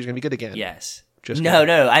shit, these movies are gonna be good again. Yes. Just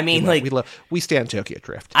no. I mean, we stand Tokyo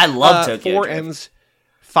Drift. I love Tokyo 4 Drift. ends.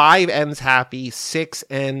 5 ends happy. 6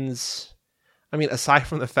 ends. I mean, aside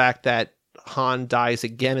from the fact that Han dies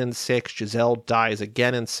again in 6. Giselle dies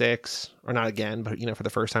again in 6. Or not again, but, you know, for the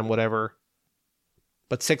first time, whatever.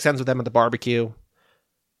 But 6 ends with them at the barbecue.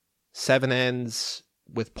 7 ends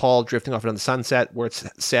with Paul drifting off into the sunset, where it's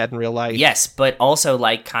sad in real life. Yes, but also,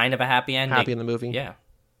 like, kind of a happy ending. Happy in the movie. Yeah.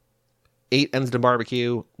 8 ends in a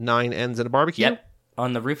barbecue. 9 ends in a barbecue. Yep,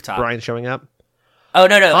 on the rooftop. Brian showing up. Oh,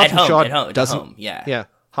 no, Hobbs at home, yeah. Yeah.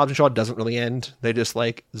 Hobbs and Shaw doesn't really end. They just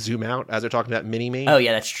like zoom out as they're talking about Mini-Me. Oh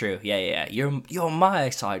yeah, that's true. Yeah. You're my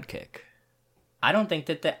sidekick. I don't think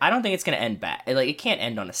it's gonna end bad. Like, it can't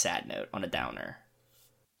end on a sad note, on a downer.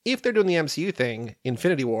 If they're doing the MCU thing,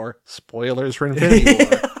 Infinity War, spoilers for Infinity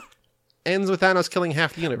War, ends with Thanos killing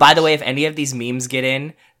half the universe. By the way, if any of these memes get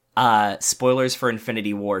in, spoilers for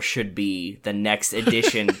Infinity War should be the next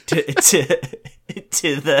addition to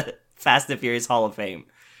the Fast and Furious Hall of Fame.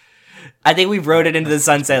 I think we've rode it into the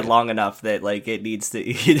sunset long enough that like it needs to,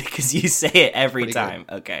 because you say it every time.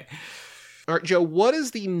 Good. Okay. All right, Joe, what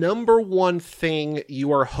is the number one thing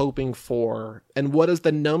you are hoping for, and what is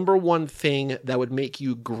the number one thing that would make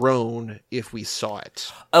you groan if we saw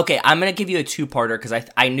it? Okay, I'm going to give you a 2-parter because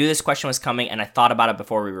I knew this question was coming and I thought about it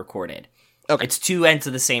before we recorded. Okay. It's two ends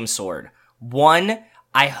of the same sword. One,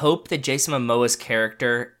 I hope that Jason Momoa's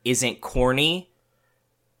character isn't corny.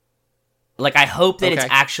 Like, I hope that it's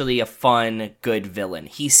actually a fun, good villain.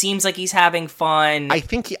 He seems like he's having fun. I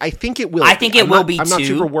think it will. I think it will be too. I'm not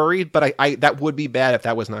super worried, but I that would be bad if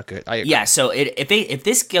that was not good. I agree. Yeah, so if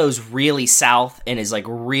this goes really south and is like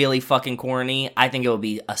really fucking corny, I think it will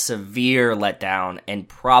be a severe letdown and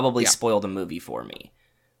probably spoil the movie for me.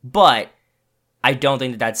 But I don't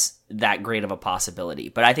think that that's that great of a possibility.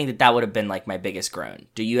 But I think that that would have been like my biggest groan.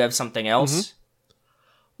 Do you have something else? Mm-hmm.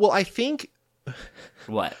 Well, I think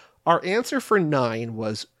what? Our answer for 9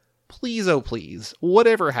 was, please, oh please,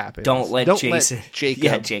 whatever happens, don't let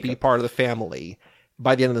Jacob be part of the family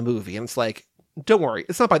by the end of the movie. And it's like, don't worry,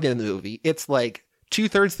 it's not by the end of the movie. It's like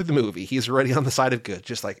 2/3 through the movie, he's already on the side of good.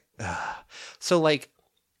 Just like, so like,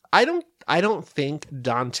 I don't think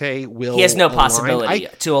Dante will. He has no possibility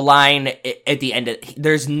to align at the end.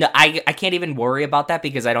 There's no. I can't even worry about that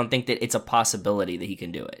because I don't think that it's a possibility that he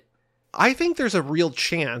can do it. I think there's a real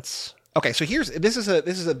chance. Okay, so this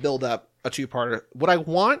is a build up, a two-parter.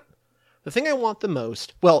 The thing I want the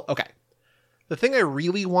most. Well, okay, the thing I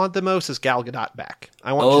really want the most is Gal Gadot back.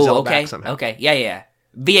 I want Giselle back somehow. Okay, yeah.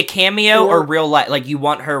 Via cameo or real life? Like you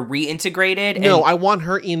want her reintegrated? No, I want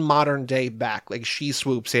her in modern day back. Like she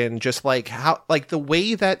swoops in, just like how, like the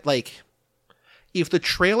way that, like, if the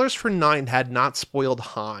trailers for 9 had not spoiled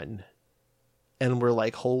Han, and we're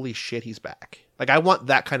like, holy shit, he's back. Like I want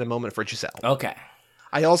that kind of moment for Giselle. Okay.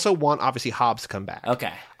 I also want, obviously, Hobbs to come back.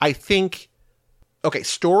 Okay. I think, okay,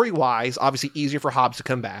 story-wise, obviously easier for Hobbs to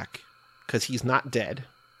come back because he's not dead.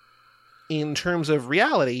 In terms of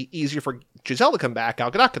reality, easier for Giselle to come back,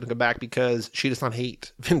 Gal Gadot to come back because she does not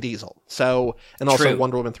hate Vin Diesel. So, and also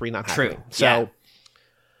Wonder Woman 3 not happening. True. So,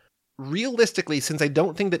 realistically, since I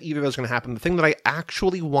don't think that either of those are going to happen, the thing that I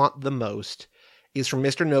actually want the most is for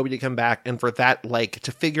Mr. Nobody to come back and for that, like,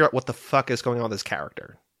 to figure out what the fuck is going on with this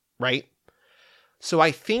character. Right? So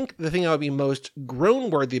I think the thing I would be most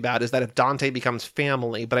groan-worthy about is that if Dante becomes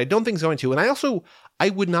family, but I don't think he's going to. And I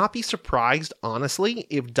would not be surprised, honestly,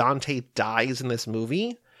 if Dante dies in this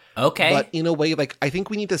movie. Okay. But in a way, like, I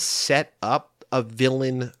think we need to set up a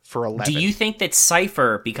villain for 11. Do you think that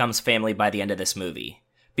Cypher becomes family by the end of this movie?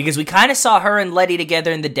 Because we kind of saw her and Letty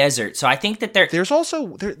together in the desert, so I think that there's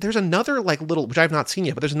also there's another like little, which I've not seen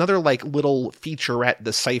yet, but there's another like little featurette,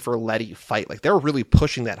 the Cypher Letty fight. Like they're really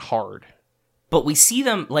pushing that hard. But we see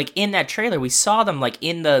them, like, in that trailer, we saw them, like,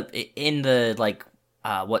 in the like,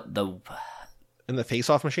 in the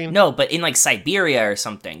face-off machine? No, but in, like, Siberia or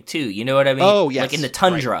something, too. You know what I mean? Oh, yes. Like, in the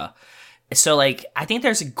tundra. Right. So, like, I think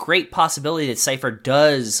there's a great possibility that Cypher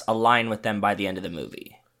does align with them by the end of the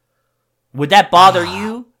movie. Would that bother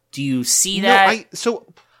you? Do you see that?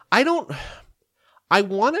 I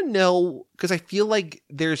want to know, because I feel like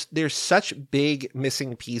there's such big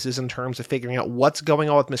missing pieces in terms of figuring out what's going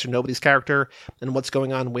on with Mr. Nobody's character and what's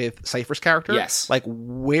going on with Cypher's character. Yes. Like,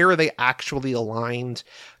 where are they actually aligned?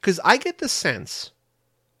 Because I get the sense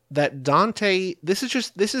that Dante, this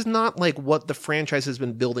is not like what the franchise has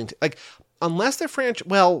been building to. Like, unless the franchise,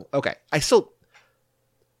 well, okay,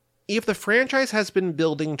 if the franchise has been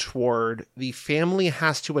building toward the family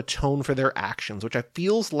has to atone for their actions, which I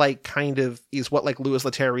feels like kind of is what like Louis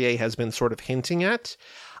Leterrier has been sort of hinting at,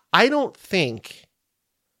 I don't think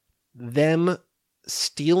them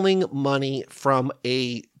stealing money from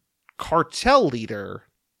a cartel leader,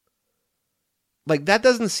 like that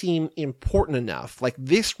doesn't seem important enough. Like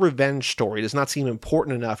this revenge story does not seem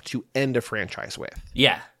important enough to end a franchise with.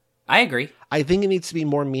 Yeah. I agree. I think it needs to be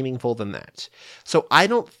more meaningful than that. So I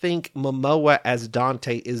don't think Momoa as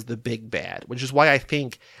Dante is the big bad, which is why I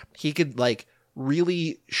think he could like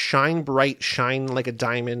really shine bright, shine like a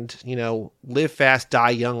diamond, you know, live fast,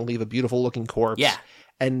 die young, leave a beautiful looking corpse. Yeah.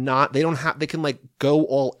 And they can like go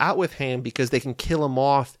all out with him because they can kill him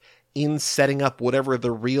off in setting up whatever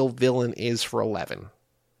the real villain is for 11.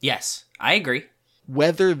 Yes, I agree.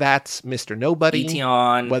 Whether that's Mr. Nobody,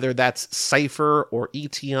 Etion, whether that's Cypher or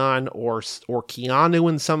Etion or Keanu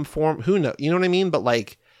in some form, who knows? You know what I mean? But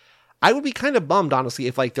like, I would be kind of bummed, honestly,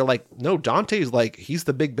 if like they're like, no, Dante's like he's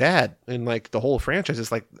the big bad, and like the whole franchise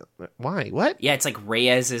is like, why? What? Yeah, it's like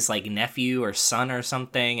Reyes's like nephew or son or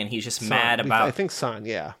something, and he's just mad about. I think son,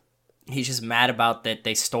 yeah. He's just mad about that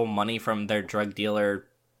they stole money from their drug dealer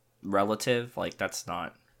relative. Like that's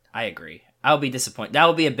not. I agree. I would be disappointed. That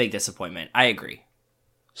would be a big disappointment. I agree.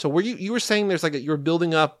 So were you were saying there's like you were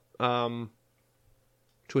building up to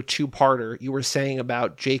a two-parter. You were saying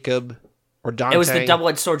about Jacob or Dante. It was the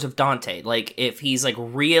double-edged swords of Dante. Like if he's like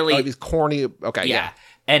really, he's corny. Okay, yeah.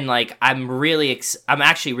 And like I'm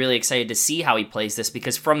actually really excited to see how he plays this,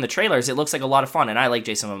 because from the trailers it looks like a lot of fun, and I like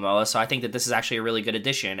Jason Momoa, so I think that this is actually a really good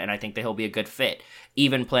addition, and I think that he'll be a good fit,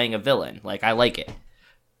 even playing a villain. Like, I like it.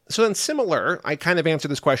 So then, similar, I kind of answered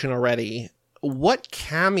this question already. What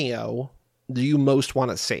cameo do you most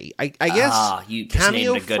want to see? I guess you just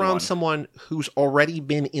cameo named a good from one. someone who's already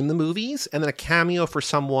been in the movies, and then a cameo for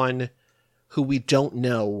someone who we don't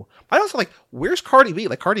know. I also like, where's Cardi B?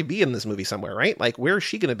 Like, Cardi B in this movie somewhere, right? Like, where is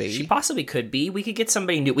she going to be? She possibly could be. We could get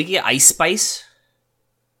somebody new. We could get Ice Spice.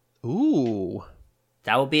 Ooh.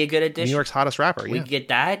 That would be a good addition. New York's hottest rapper, We yeah. could get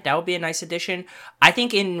that. That would be a nice addition. I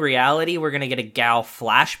think in reality, we're going to get a Gal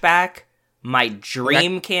flashback. My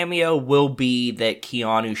dream cameo will be that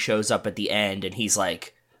Keanu shows up at the end and he's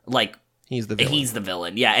like He's the villain. he's the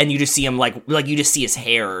villain. Yeah, and you just see him like you just see his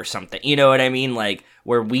hair or something. You know what I mean? Like,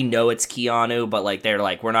 where we know it's Keanu, but like they're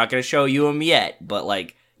like, we're not going to show you him yet, but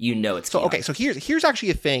like, you know it's So, Keanu. okay, so here's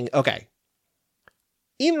actually a thing. Okay.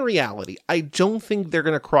 In reality, I don't think they're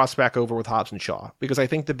going to cross back over with Hobbs and Shaw, because I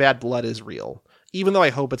think the bad blood is real, even though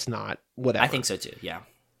I hope it's not. Whatever. I think so too, yeah.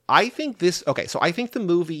 I think the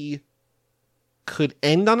movie could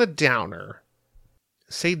end on a downer.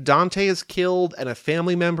 Say Dante is killed and a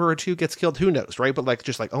family member or two gets killed. Who knows, right? But like,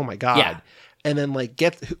 just like, oh my God. Yeah. And then like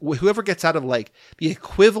whoever gets out of like the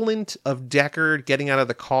equivalent of Deckard getting out of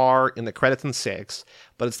the car in the credits in 6,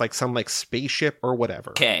 but it's like some like spaceship or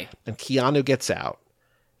whatever. Okay. And Keanu gets out.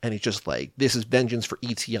 And he's just like, this is vengeance for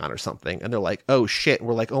Etion or something. And they're like, oh shit. And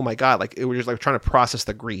we're like, oh my God. Like, we're just like trying to process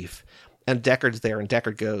the grief. And Deckard's there, and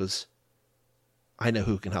Deckard goes, I know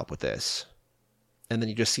who can help with this. And then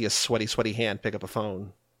you just see a sweaty hand pick up a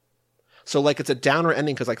phone. So like, it's a downer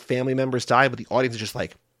ending because like family members die, but the audience is just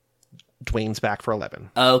like, Dwayne's back for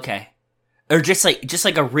 11. Okay. Or just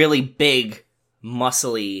like a really big,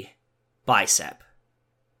 muscly bicep.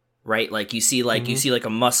 Right? Like you see like a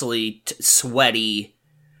muscly, sweaty,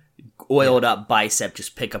 oiled up bicep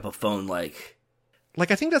just pick up a phone like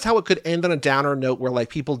I think that's how it could end on a downer note where like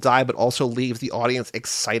people die but also leaves the audience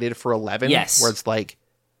excited for 11. Yes. Where it's like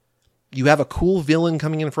you have a cool villain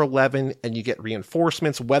coming in for 11 and you get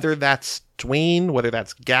reinforcements, whether that's Dwayne, whether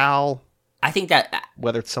that's Gal, I think that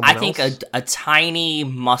whether it's someone else. I think a tiny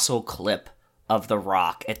muscle clip of The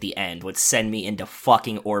Rock at the end would send me into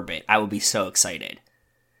fucking orbit. I would be so excited.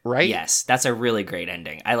 Right? Yes, that's a really great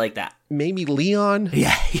ending. I like that. Maybe Leon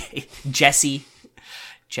Yeah.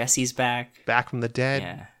 Jesse's back. back from the dead.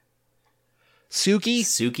 Yeah.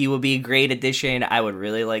 Suki would be a great addition. I would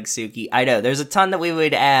really like Suki. I know there's a ton that we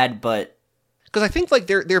would add, but because I think like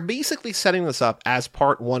they're basically setting this up as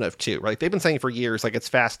part 1 of 2, right? They've been saying for years like it's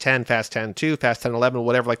Fast 10, Fast 10 2, Fast 10 11,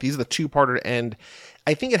 whatever. Like these are the 2-parter to end.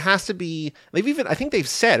 I think it has to be. I think they've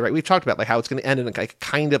said, right? We've talked about like how it's going to end in like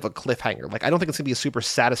kind of a cliffhanger. Like I don't think it's going to be a super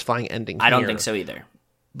satisfying ending. I don't think so either.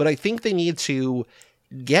 But I think they need to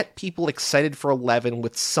get people excited for 11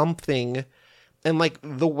 with something. And like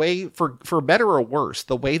the way, for better or worse,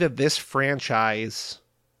 the way that this franchise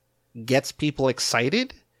gets people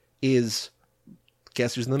excited is,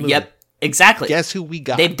 guess who's in the movie? Yep, exactly. Guess who we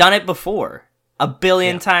got? They've done it before a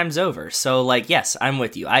billion times over. So like, yes, I'm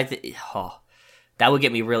with you. That would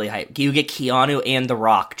get me really hyped. You get Keanu and The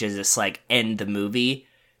Rock to just like end the movie.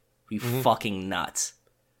 Be fucking nuts.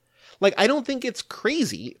 Like, I don't think it's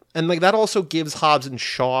crazy. And like that also gives Hobbs and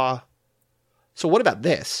Shaw. So what about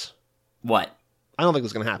this? What? I don't think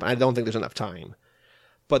it's going to happen. I don't think there's enough time.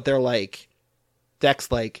 But they're like,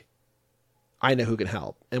 Deck's like, I know who can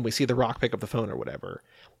help. And we see The Rock pick up the phone or whatever.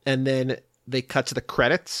 And then they cut to the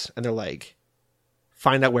credits and they're like,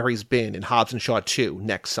 find out where he's been in Hobbs and Shaw 2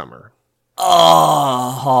 next summer. Oh,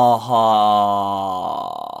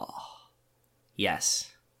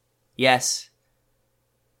 yes. Yes.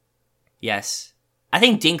 Yes. I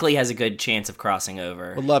think Dinkley has a good chance of crossing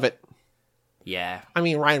over. Would love it. Yeah. I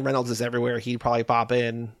mean, Ryan Reynolds is everywhere. He'd probably pop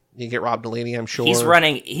in. You get Rob Delaney, I'm sure. He's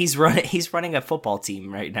running a football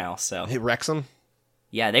team right now, so. Hit Wrexham.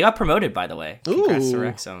 Yeah, they got promoted, by the way. Congrats to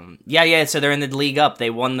Wrexham. Yeah, so they're in the league up.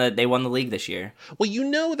 They won the league this year. Well, you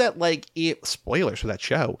know that, like, spoilers for that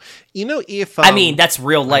show. You know, if... I mean, that's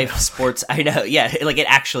real life sports. I know, yeah, like, it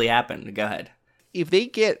actually happened. Go ahead. If they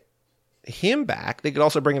get him back, they could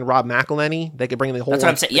also bring in Rob McElhenney. They could bring in the whole That's what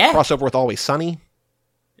I'm saying. Yeah. crossover with Always Sunny.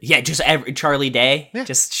 Yeah, just Charlie Day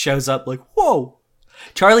just shows up like, whoa.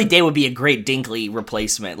 Charlie Day would be a great Dinkley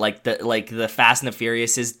replacement, like the Fast and the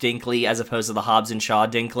Furious' Dinkley as opposed to the Hobbs and Shaw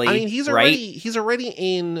Dinkley. I mean, he's already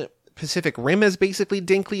in Pacific Rim as basically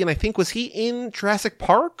Dinkley, and I think was he in Jurassic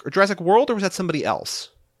Park or Jurassic World, or was that somebody else?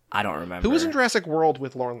 I don't remember. Who was in Jurassic World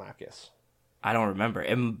with Lauren Lapkus? I don't remember.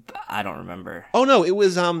 I don't remember. Oh no, it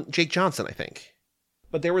was Jake Johnson, I think.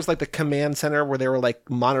 But there was like the command center where they were like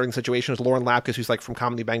monitoring situations. Lauren Lapkus, who's like from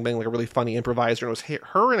Comedy Bang Bang, like a really funny improviser. And it was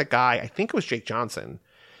her and a guy, I think it was Jake Johnson.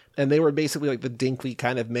 And they were basically like the dinky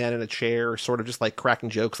kind of man in a chair, sort of just like cracking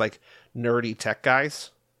jokes, like nerdy tech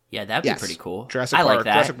guys. Yeah, that'd be pretty cool. Jurassic I Park, like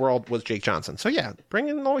that. Jurassic World was Jake Johnson. So yeah, bring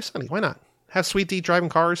in Always Sunny. Why not? Have Sweet D driving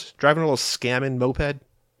cars, driving a little scamming moped.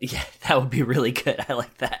 Yeah, that would be really good. I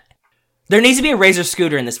like that. There needs to be a Razor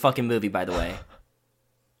scooter in this fucking movie, by the way.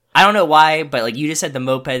 I don't know why, but like you just said the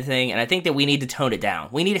moped thing, and I think that we need to tone it down.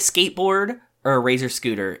 We need a skateboard or a Razor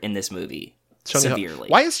scooter in this movie. Severely.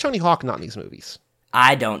 Why is Tony Hawk not in these movies?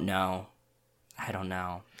 I don't know.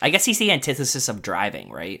 I guess he's the antithesis of driving,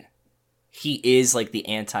 right? He is like the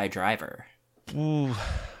anti-driver. Ooh.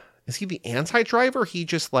 Is he the anti-driver? He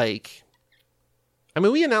just like... I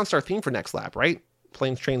mean, we announced our theme for Next Lap, right?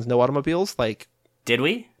 Planes, trains, no automobiles. Like, did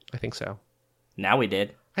we? I think so. Now we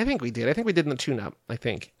did. I think we did. I think we did in the tune-up, I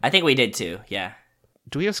think. I think we did too, yeah.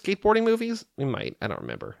 Do we have skateboarding movies? We might. I don't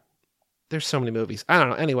remember. There's so many movies. I don't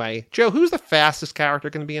know. Anyway, Joe, who's the fastest character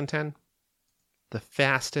going to be in 10? The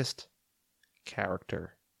fastest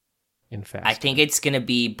character in Fast. I think it's going to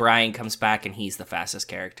be Brian comes back and he's the fastest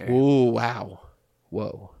character. Ooh, wow.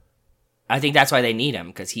 Whoa. I think that's why they need him,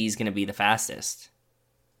 because he's going to be the fastest.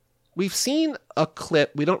 We've seen a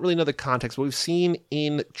clip. We don't really know the context, but we've seen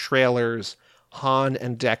in trailers Han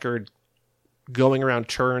and Deckard going around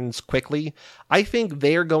turns quickly. I think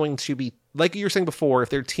they're going to be, like you were saying before, if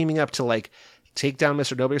they're teaming up to like take down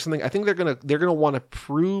Mr. Nobody or something, I think they're gonna want to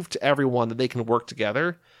prove to everyone that they can work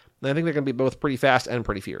together. And I think they're gonna be both pretty fast and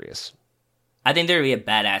pretty furious. I think they're gonna be a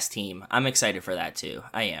badass team. I'm excited for that too.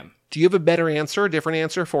 I am. Do you have a better answer, a different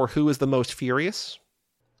answer for who is the most furious?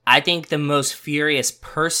 I think the most furious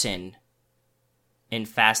person in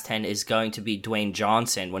Fast 10 is going to be Dwayne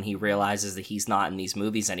Johnson when he realizes that he's not in these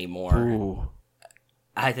movies anymore. Ooh.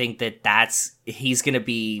 I think that he's going to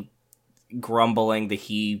be grumbling that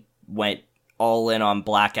he went all in on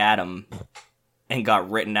Black Adam and got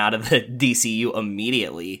written out of the DCU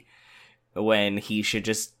immediately when he should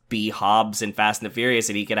just be Hobbs in Fast and the Furious,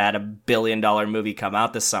 and he could have had $1 billion movie come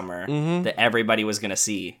out this summer that everybody was going to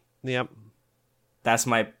see. Yep. That's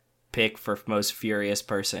my pick for most furious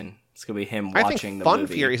person. It's going to be him watching the movie. I think Fun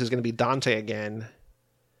Furious is going to be Dante again.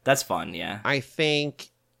 That's fun, yeah. I think,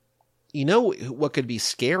 you know what could be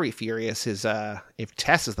scary furious is if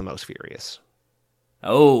Tess is the most furious.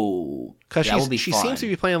 Oh, because she seems to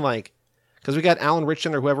be playing like, because we got Alan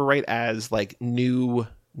Ritchson or whoever, right, as like new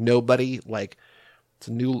nobody, like it's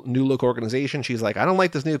a new look organization. She's like, I don't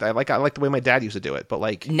like this new. I like the way my dad used to do it, but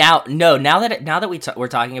like now that we're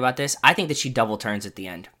talking about this, I think that she double turns at the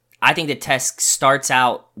end. I think that Tess starts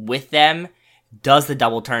out with them, does the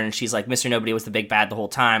double turn, and she's like, Mr. Nobody was the big bad the whole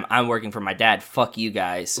time. I'm working for my dad. Fuck you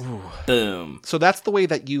guys. Ooh. Boom. So that's the way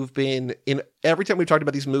that you've been in every time we've talked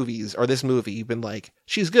about these movies or this movie. You've been like,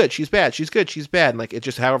 she's good, she's bad, she's good, she's bad. And like, it's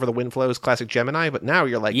just however the wind flows, classic Gemini. But now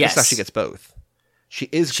you're like, yes, this is how she gets both. She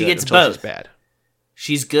is good until both. She's bad.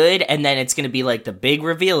 She's good, and then it's going to be like the big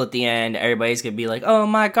reveal at the end. Everybody's going to be like, oh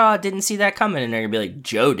my God, didn't see that coming. And they're going to be like,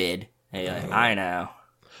 Joe did. And you're like, I know.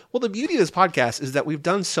 Well, the beauty of this podcast is that we've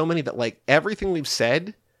done so many that, like, everything we've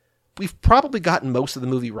said, we've probably gotten most of the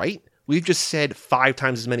movie right. We've just said 5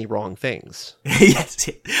 times as many wrong things. Yes.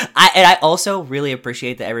 I also really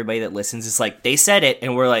appreciate that everybody that listens is like, they said it,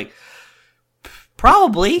 and we're like,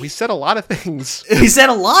 probably. We said a lot of things. We said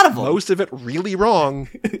a lot of them. Most of it really wrong.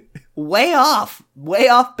 Way off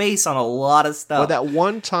base on a lot of stuff. But that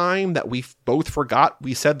one time that we both forgot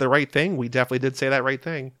we said the right thing, we definitely did say that right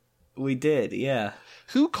thing. We did, yeah.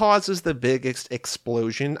 Who causes the biggest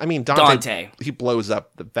explosion? I mean, Dante. He blows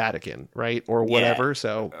up the Vatican, right? Or whatever. Yeah.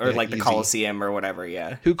 So or like the Colosseum or whatever,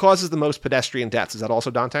 yeah. Who causes the most pedestrian deaths? Is that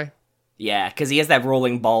also Dante? Yeah, because he has that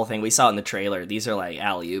rolling ball thing. We saw it in the trailer. These are like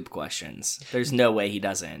alley-oop questions. There's no way he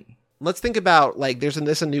doesn't. Let's think about, like, this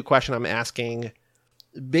is a new question I'm asking.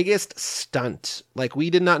 Biggest stunt. Like, we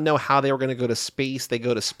did not know how they were going to go to space. They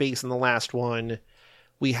go to space in the last one.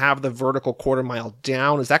 We have the vertical quarter mile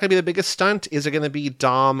down. Is that going to be the biggest stunt? Is it going to be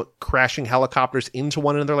Dom crashing helicopters into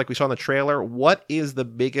one another like we saw in the trailer? What is the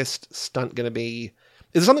biggest stunt going to be?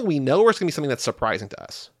 Is it something we know, or is it going to be something that's surprising to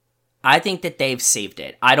us? I think that they've saved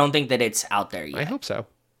it. I don't think that it's out there yet. I hope so.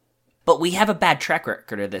 But we have a bad track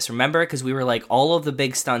record of this, remember? Because we were like, all of the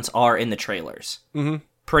big stunts are in the trailers. Mm-hmm.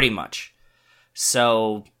 Pretty much.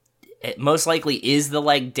 So it most likely is the,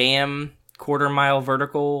 like, damn quarter mile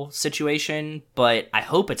vertical situation, but I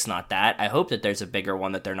hope it's not that. I hope that there's a bigger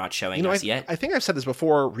one that they're not showing us yet. I think I've said this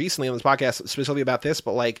before recently on this podcast, specifically about this,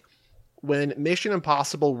 but like when Mission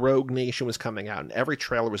Impossible Rogue Nation was coming out, and every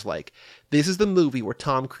trailer was like, this is the movie where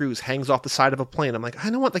Tom Cruise hangs off the side of a plane. I'm like, I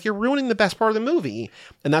know what, like, you're ruining the best part of the movie.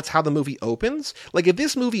 And that's how the movie opens. Like, if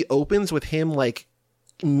this movie opens with him, like,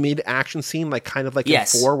 mid-action scene, like, kind of like in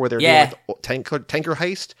 4, where they're doing, like, the tanker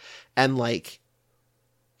heist, and, like,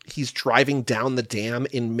 he's driving down the dam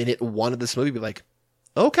in minute 1 of this movie, be like,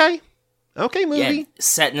 okay, movie. Yeah,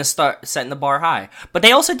 setting the bar high. But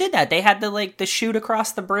they also did that. They had the shoot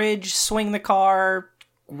across the bridge, swing the car,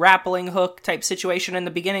 grappling hook type situation in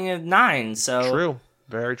the beginning of 9. So true,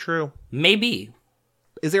 very true. Maybe.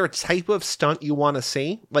 Is there a type of stunt you want to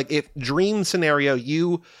see? Like, if dream scenario,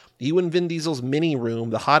 you and Vin Diesel's mini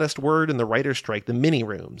room, the hottest word in the writer's strike, the mini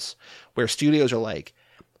rooms, where studios are like,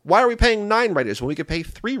 why are we paying 9 writers when we could pay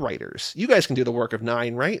 3 writers? You guys can do the work of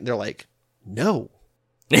 9, right? And they're like, no.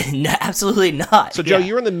 No, absolutely not. So, Joe,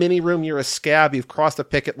 you're in the mini room, you're a scab, you've crossed the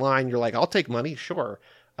picket line, you're like, I'll take money, sure.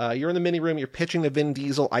 You're in the mini room, you're pitching to Vin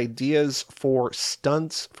Diesel ideas for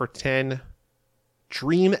stunts for 10.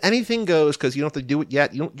 Dream, anything goes, because you don't have to do it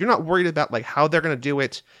yet. You're not worried about like how they're going to do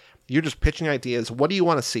it. You're just pitching ideas. What do you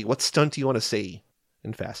want to see? What stunt do you want to see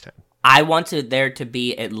in Fast 10? I wanted there to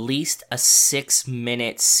be at least a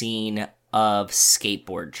 6-minute scene of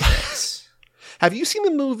skateboard tricks. Have you seen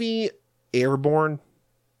the movie Airborne?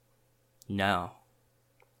 No.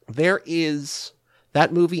 That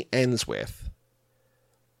movie ends with,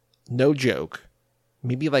 no joke,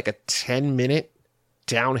 maybe like a 10-minute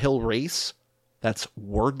downhill race that's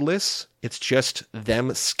wordless. It's just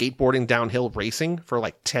them skateboarding downhill racing for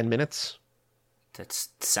like 10 minutes. That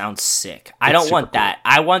sounds sick. I don't want that.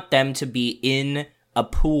 Cool. I want them to be in a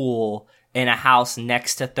pool in a house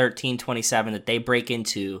next to 1327 that they break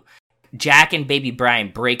into. Jack and Baby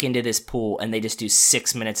Brian break into this pool and they just do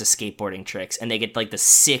 6 minutes of skateboarding tricks, and they get like the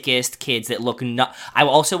sickest kids that look I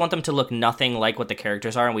also want them to look nothing like what the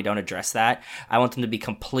characters are, and we don't address that. I want them to be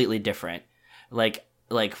completely different. Like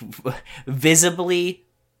visibly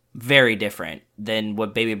very different than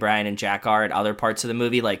what Baby Brian and Jack are at other parts of the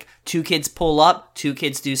movie. Like 2 kids pull up, 2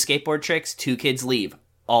 kids do skateboard tricks, 2 kids leave.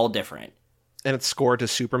 All different. And it's scored to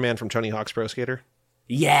Superman from Tony Hawk's Pro Skater.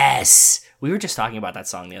 Yes! We were just talking about that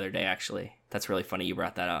song the other day, actually. That's really funny you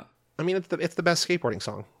brought that up. I mean, it's the best skateboarding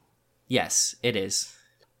song. Yes, it is.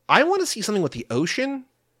 I want to see something with the ocean,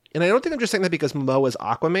 and I don't think I'm just saying that because Mo is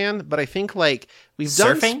Aquaman, but I think, like, we've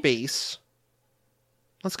done space.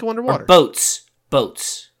 Let's go underwater. Or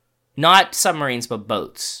boats. Not submarines, but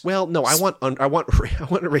boats. Well, no, I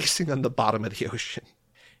want racing on the bottom of the ocean.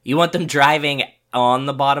 You want them driving on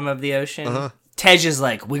the bottom of the ocean? Uh-huh. Tej is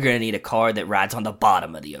like, we're going to need a car that rides on the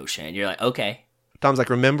bottom of the ocean. And you're like, okay. Tom's like,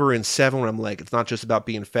 remember in 7 when I'm like, it's not just about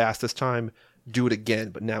being fast this time. Do it again,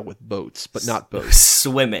 but now with boats, but not boats.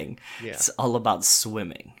 Swimming. Yeah. It's all about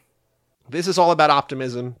swimming. This is all about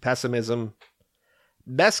optimism, pessimism.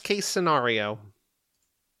 Best case scenario,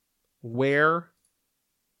 where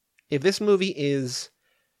if this movie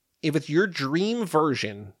if it's your dream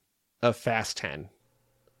version of Fast 10,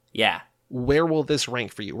 yeah, where will this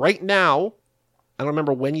rank for you? Right now, I don't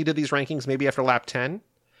remember when you did these rankings, maybe after lap 10.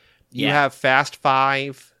 You have Fast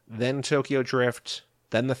 5, then Tokyo Drift,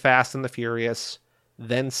 then The Fast and the Furious,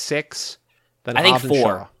 then 6, then Hobbs and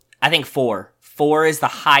Shaw. I think 4. 4 is the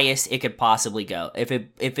highest it could possibly go. If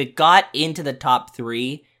it got into the top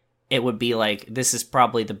 3, it would be like, this is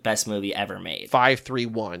probably the best movie ever made. 5, 3,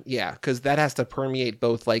 1. Yeah, because that has to permeate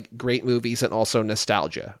both like great movies and also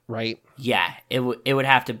nostalgia, right? Yeah, it would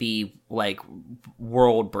have to be like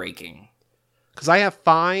world breaking. Because I have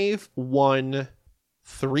 5, 1,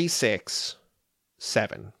 3, 6,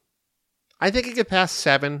 7. I think it could pass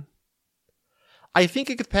 7. I think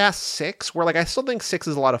it could pass 6, where like I still think 6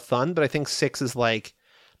 is a lot of fun, but I think 6 is like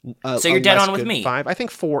so you're dead on with me. 5. I think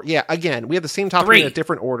 4. Yeah, again, we have the same top 3 in a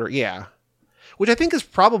different order. Yeah, which I think is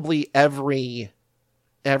probably every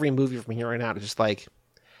movie from here on out. It's just like,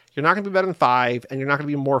 you're not going to be better than 5, and you're not going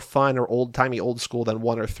to be more fun or old-timey old school than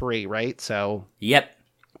 1 or 3, right? So yep.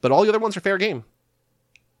 But all the other ones are fair game.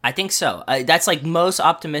 I think so. That's like most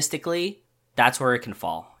optimistically, that's where it can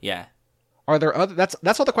fall. Yeah. Are there other?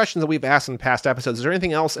 That's all the questions that we've asked in past episodes. Is there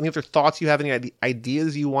anything else? Any other thoughts you have? Any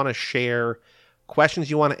ideas you want to share? Questions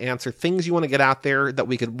you want to answer? Things you want to get out there that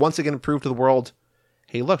we could once again prove to the world?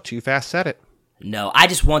 Hey, look, Too Fast said it. No, I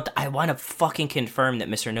want to fucking confirm that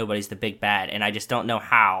Mr. Nobody's the big bad, and I just don't know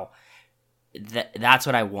how. That's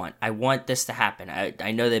what I want. I want this to happen.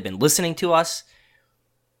 I know they've been listening to us.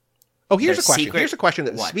 Oh, here's a question. Here's a question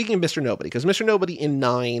that, speaking of Mr. Nobody, because Mr. Nobody in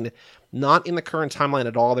 9, not in the current timeline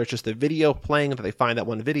at all. There's just a video playing that they find that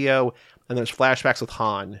one video, and there's flashbacks with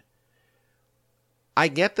Han. I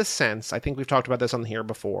get the sense, I think we've talked about this on here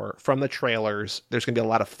before, from the trailers, there's going to be a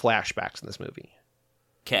lot of flashbacks in this movie.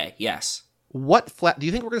 Okay, yes. Do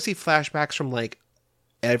you think we're going to see flashbacks from like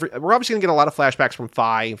we're obviously going to get a lot of flashbacks from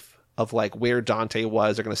 5 of like where Dante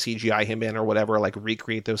was. They're going to CGI him in or whatever, like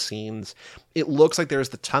recreate those scenes. It looks like there's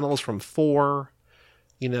the tunnels from 4.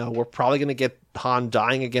 You know, we're probably going to get Han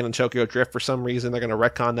dying again in Tokyo Drift for some reason. They're going to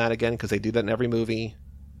retcon that again because they do that in every movie.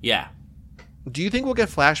 Yeah. Do you think we'll get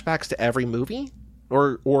flashbacks to every movie?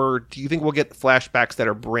 Or do you think we'll get flashbacks that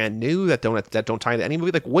are brand new that don't tie into any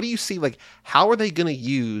movie? Like, what do you see? Like, how are they going to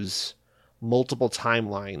use multiple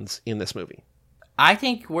timelines in this movie? I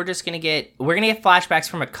think we're gonna get flashbacks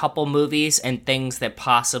from a couple movies and things that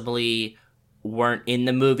possibly weren't in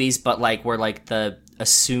the movies, but like were like the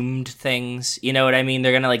assumed things. You know what I mean?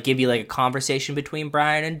 They're gonna like give you like a conversation between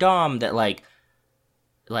Brian and Dom that like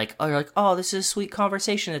oh, you're like, oh, this is a sweet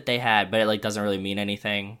conversation that they had, but it like doesn't really mean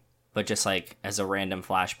anything. But just like as a random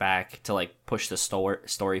flashback to like push the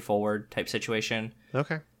story forward type situation.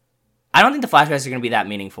 Okay. I don't think the flashbacks are going to be that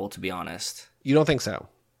meaningful, to be honest. You don't think so?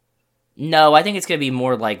 No, I think it's going to be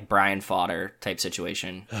more like Brian fodder type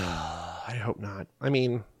situation. I hope not. I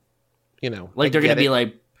mean, you know. Like they're going to be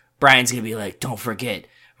like, Brian's going to be like, don't forget,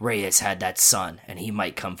 Reyes had that son and he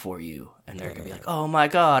might come for you. And they're going to be like, oh my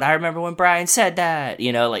God, I remember when Brian said that.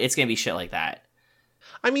 You know, like it's going to be shit like that.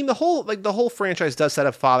 I mean, the whole franchise does set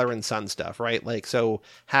up father and son stuff, right? Like, so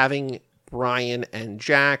having Brian and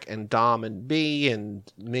Jack and Dom and B and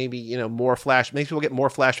maybe, you know, maybe we'll get more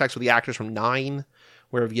flashbacks with the actors from 9,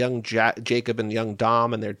 where of young Jacob and young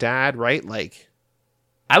Dom and their dad, right? Like,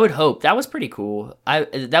 I would hope. That was pretty cool.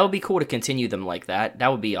 That would be cool to continue them like that.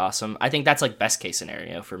 That would be awesome. I think that's like best case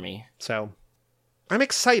scenario for me. So I'm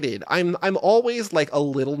excited. I'm always like a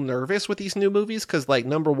little nervous with these new movies because, like,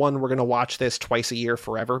 number one, we're gonna watch this twice a year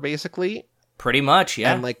forever, basically. Pretty much,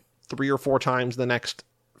 yeah. And like 3 or 4 times the next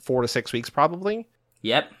 4 to 6 weeks, probably.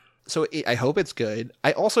 Yep. So I hope it's good.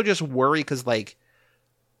 I also just worry because, like,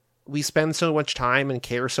 we spend so much time and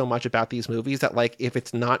care so much about these movies that, like, if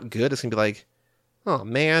it's not good, it's gonna be like, oh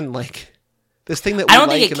man, like this thing that we I don't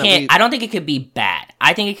like think it can. I don't think it could be bad.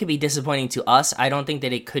 I think it could be disappointing to us. I don't think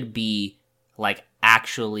that it could be like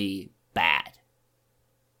actually bad,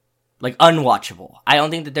 like unwatchable. I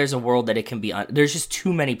don't think that there's a world that it can be. There's just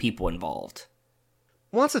too many people involved.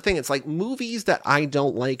 Well, that's the thing. It's like movies that I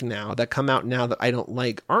don't like now, that come out now that I don't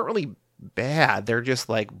like, aren't really bad. They're just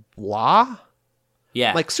like blah.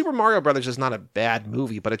 Yeah. Like Super Mario Brothers is not a bad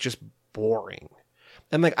movie, but it's just boring.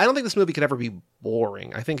 And like, I don't think this movie could ever be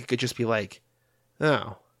boring. I think it could just be like,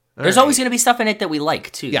 oh. There's always going to be stuff in it that we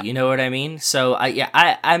like too. Yeah. You know what I mean? So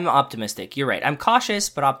I'm optimistic. You're right. I'm cautious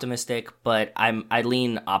but optimistic, but I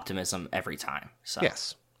lean optimism every time. So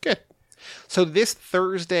yes, good. So this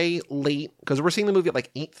Thursday late, because we're seeing the movie at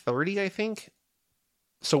like 8:30, I think.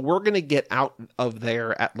 So we're gonna get out of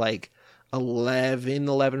there at like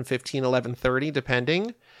 11:15, 11:30,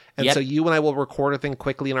 depending. And Yep. so you and I will record a thing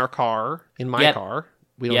quickly in our car, in my Yep. car.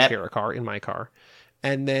 We don't Yep. share a car, in my car.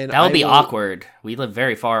 And then that would be awkward. We live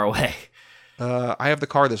very far away. I have the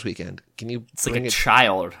car this weekend. Can you It's like bring a it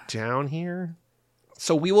child. down here?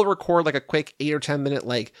 So we will record like a quick 8 or 10 minute,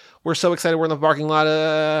 like, we're so excited we're in the parking lot,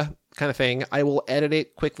 kind of thing. I will edit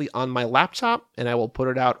it quickly on my laptop and I will put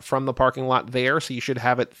it out from the parking lot there. So you should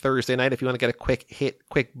have it Thursday night if you want to get a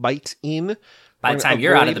quick bite in. By the time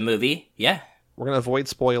you're out of the movie, yeah. We're going to avoid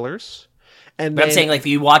spoilers. And But then, I'm saying, like, if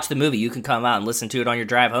you watch the movie, you can come out and listen to it on your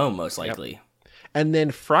drive home, most likely. Yep. And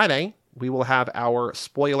then Friday, we will have our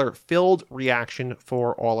spoiler-filled reaction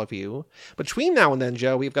for all of you. Between now and then,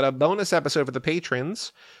 Joe, we've got a bonus episode for the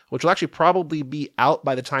patrons, which will actually probably be out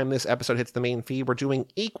by the time this episode hits the main feed. We're doing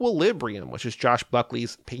Equilibrium, which is Josh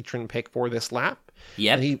Buckley's patron pick for this lap.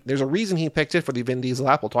 Yep. And there's a reason he picked it for the Vin Diesel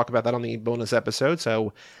lap. We'll talk about that on the bonus episode.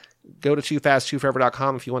 So go to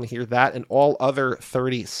toofast2forever.com if you want to hear that and all other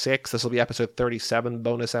 36. This will be episode 37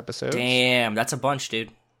 bonus episodes. Damn, that's a bunch,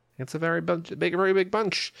 dude. It's a very big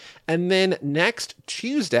bunch. And then next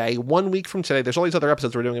Tuesday, 1 week from today, there's all these other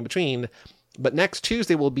episodes we're doing in between, but next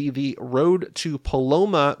Tuesday will be the Road to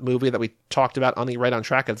Paloma movie that we talked about on the Right on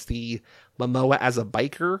Track. It's the Momoa as a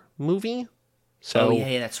biker movie. So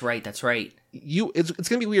yeah, that's right. That's right. It's going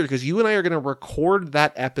to be weird because you and I are going to record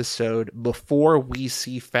that episode before we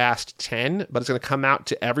see Fast 10, but it's going to come out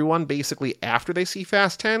to everyone basically after they see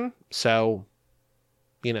Fast 10. So,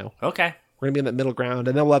 you know. Okay. We're going to be in that middle ground,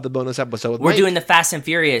 and then we'll have the bonus episode with We're Mike. doing the Fast and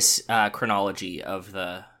Furious chronology of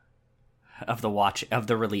the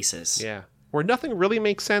releases. Yeah. Where nothing really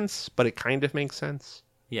makes sense, but it kind of makes sense.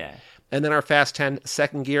 Yeah. And then our Fast 10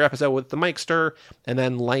 second gear episode with the Mikester, and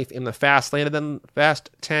then Life in the Fast Lane, and then Fast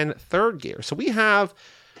 10 third gear. So we have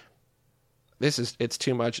it's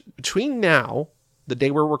too much. Between now, the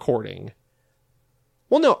day we're recording,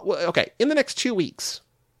 in the next 2 weeks,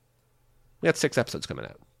 we got 6 episodes coming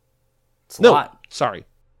out. It's a lot. Sorry,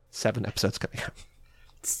 7 episodes coming out.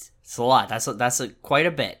 It's a lot. That's quite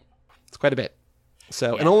a bit. It's quite a bit.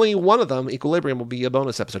 So, and only one of them, Equilibrium, will be a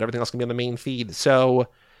bonus episode. Everything else can be on the main feed. So,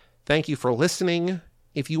 thank you for listening.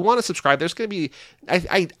 If you want to subscribe, there's going to be...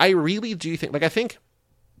 I really do think... I think...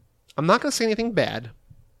 I'm not going to say anything bad,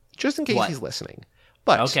 just in case he's listening.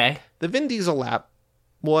 But the Vin Diesel lap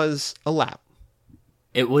was a lap.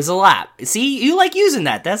 It was a lap. See, you like using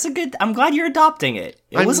that. That's a good... I'm glad you're adopting it.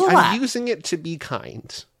 It was a lap. I'm using it to be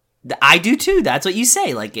kind. I do too. That's what you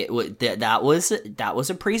say. Like that was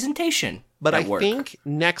a presentation. But I think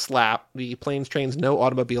next lap, the Planes, Trains, No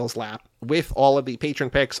Automobiles lap, with all of the patron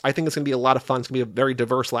picks, I think it's going to be a lot of fun. It's going to be a very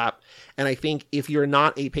diverse lap. And I think if you're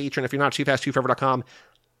not a patron, if you're not TooFast2Forever.com,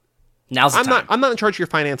 now's the time. I'm not in charge of your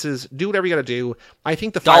finances. Do whatever you got to do. I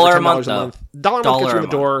think the $5 $1 or $10 a month gets you in the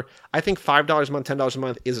door. I think $5 a month, $10 a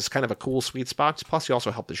month is kind of a cool sweet spot. Plus, you also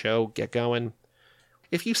help the show get going.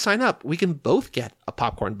 If you sign up, we can both get a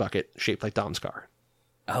popcorn bucket shaped like Dom's car.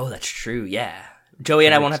 Oh, that's true. Yeah, Joey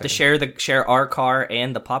and I won't have to share our car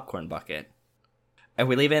and the popcorn bucket. And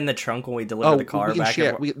we leave it in the trunk when we deliver the car back.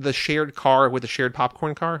 The shared car with the shared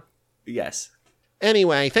popcorn car. Yes.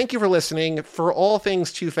 Anyway, thank you for listening. For all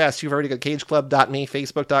things Too Fast, Too Forever, go to cageclub.me,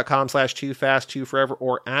 facebook.com/TooFast2Forever,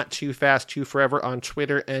 or at TooFast2Forever on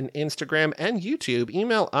Twitter and Instagram and YouTube.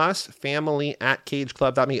 Email us,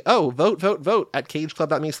 family@cageclub.me. Oh, vote at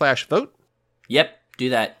cageclub.me/vote. Yep, do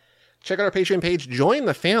that. Check out our Patreon page. Join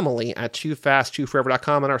the family at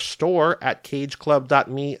TooFast2Forever.com and our store at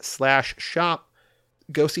cageclub.me/shop.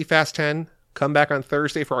 Go see Fast 10. Come back on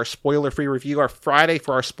Thursday for our spoiler-free review, our Friday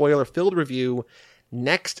for our spoiler-filled review,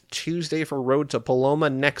 next Tuesday for Road to Paloma,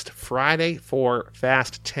 next Friday for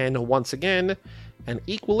Fast 10 once again, and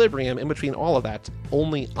Equilibrium in between all of that,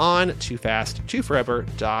 only on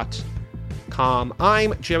TooFast2Forever.com.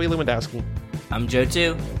 I'm Joey Lewandowski. I'm Joe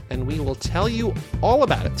too. And we will tell you all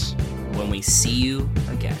about it when we see you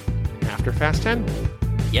again. After Fast 10.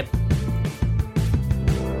 Yep.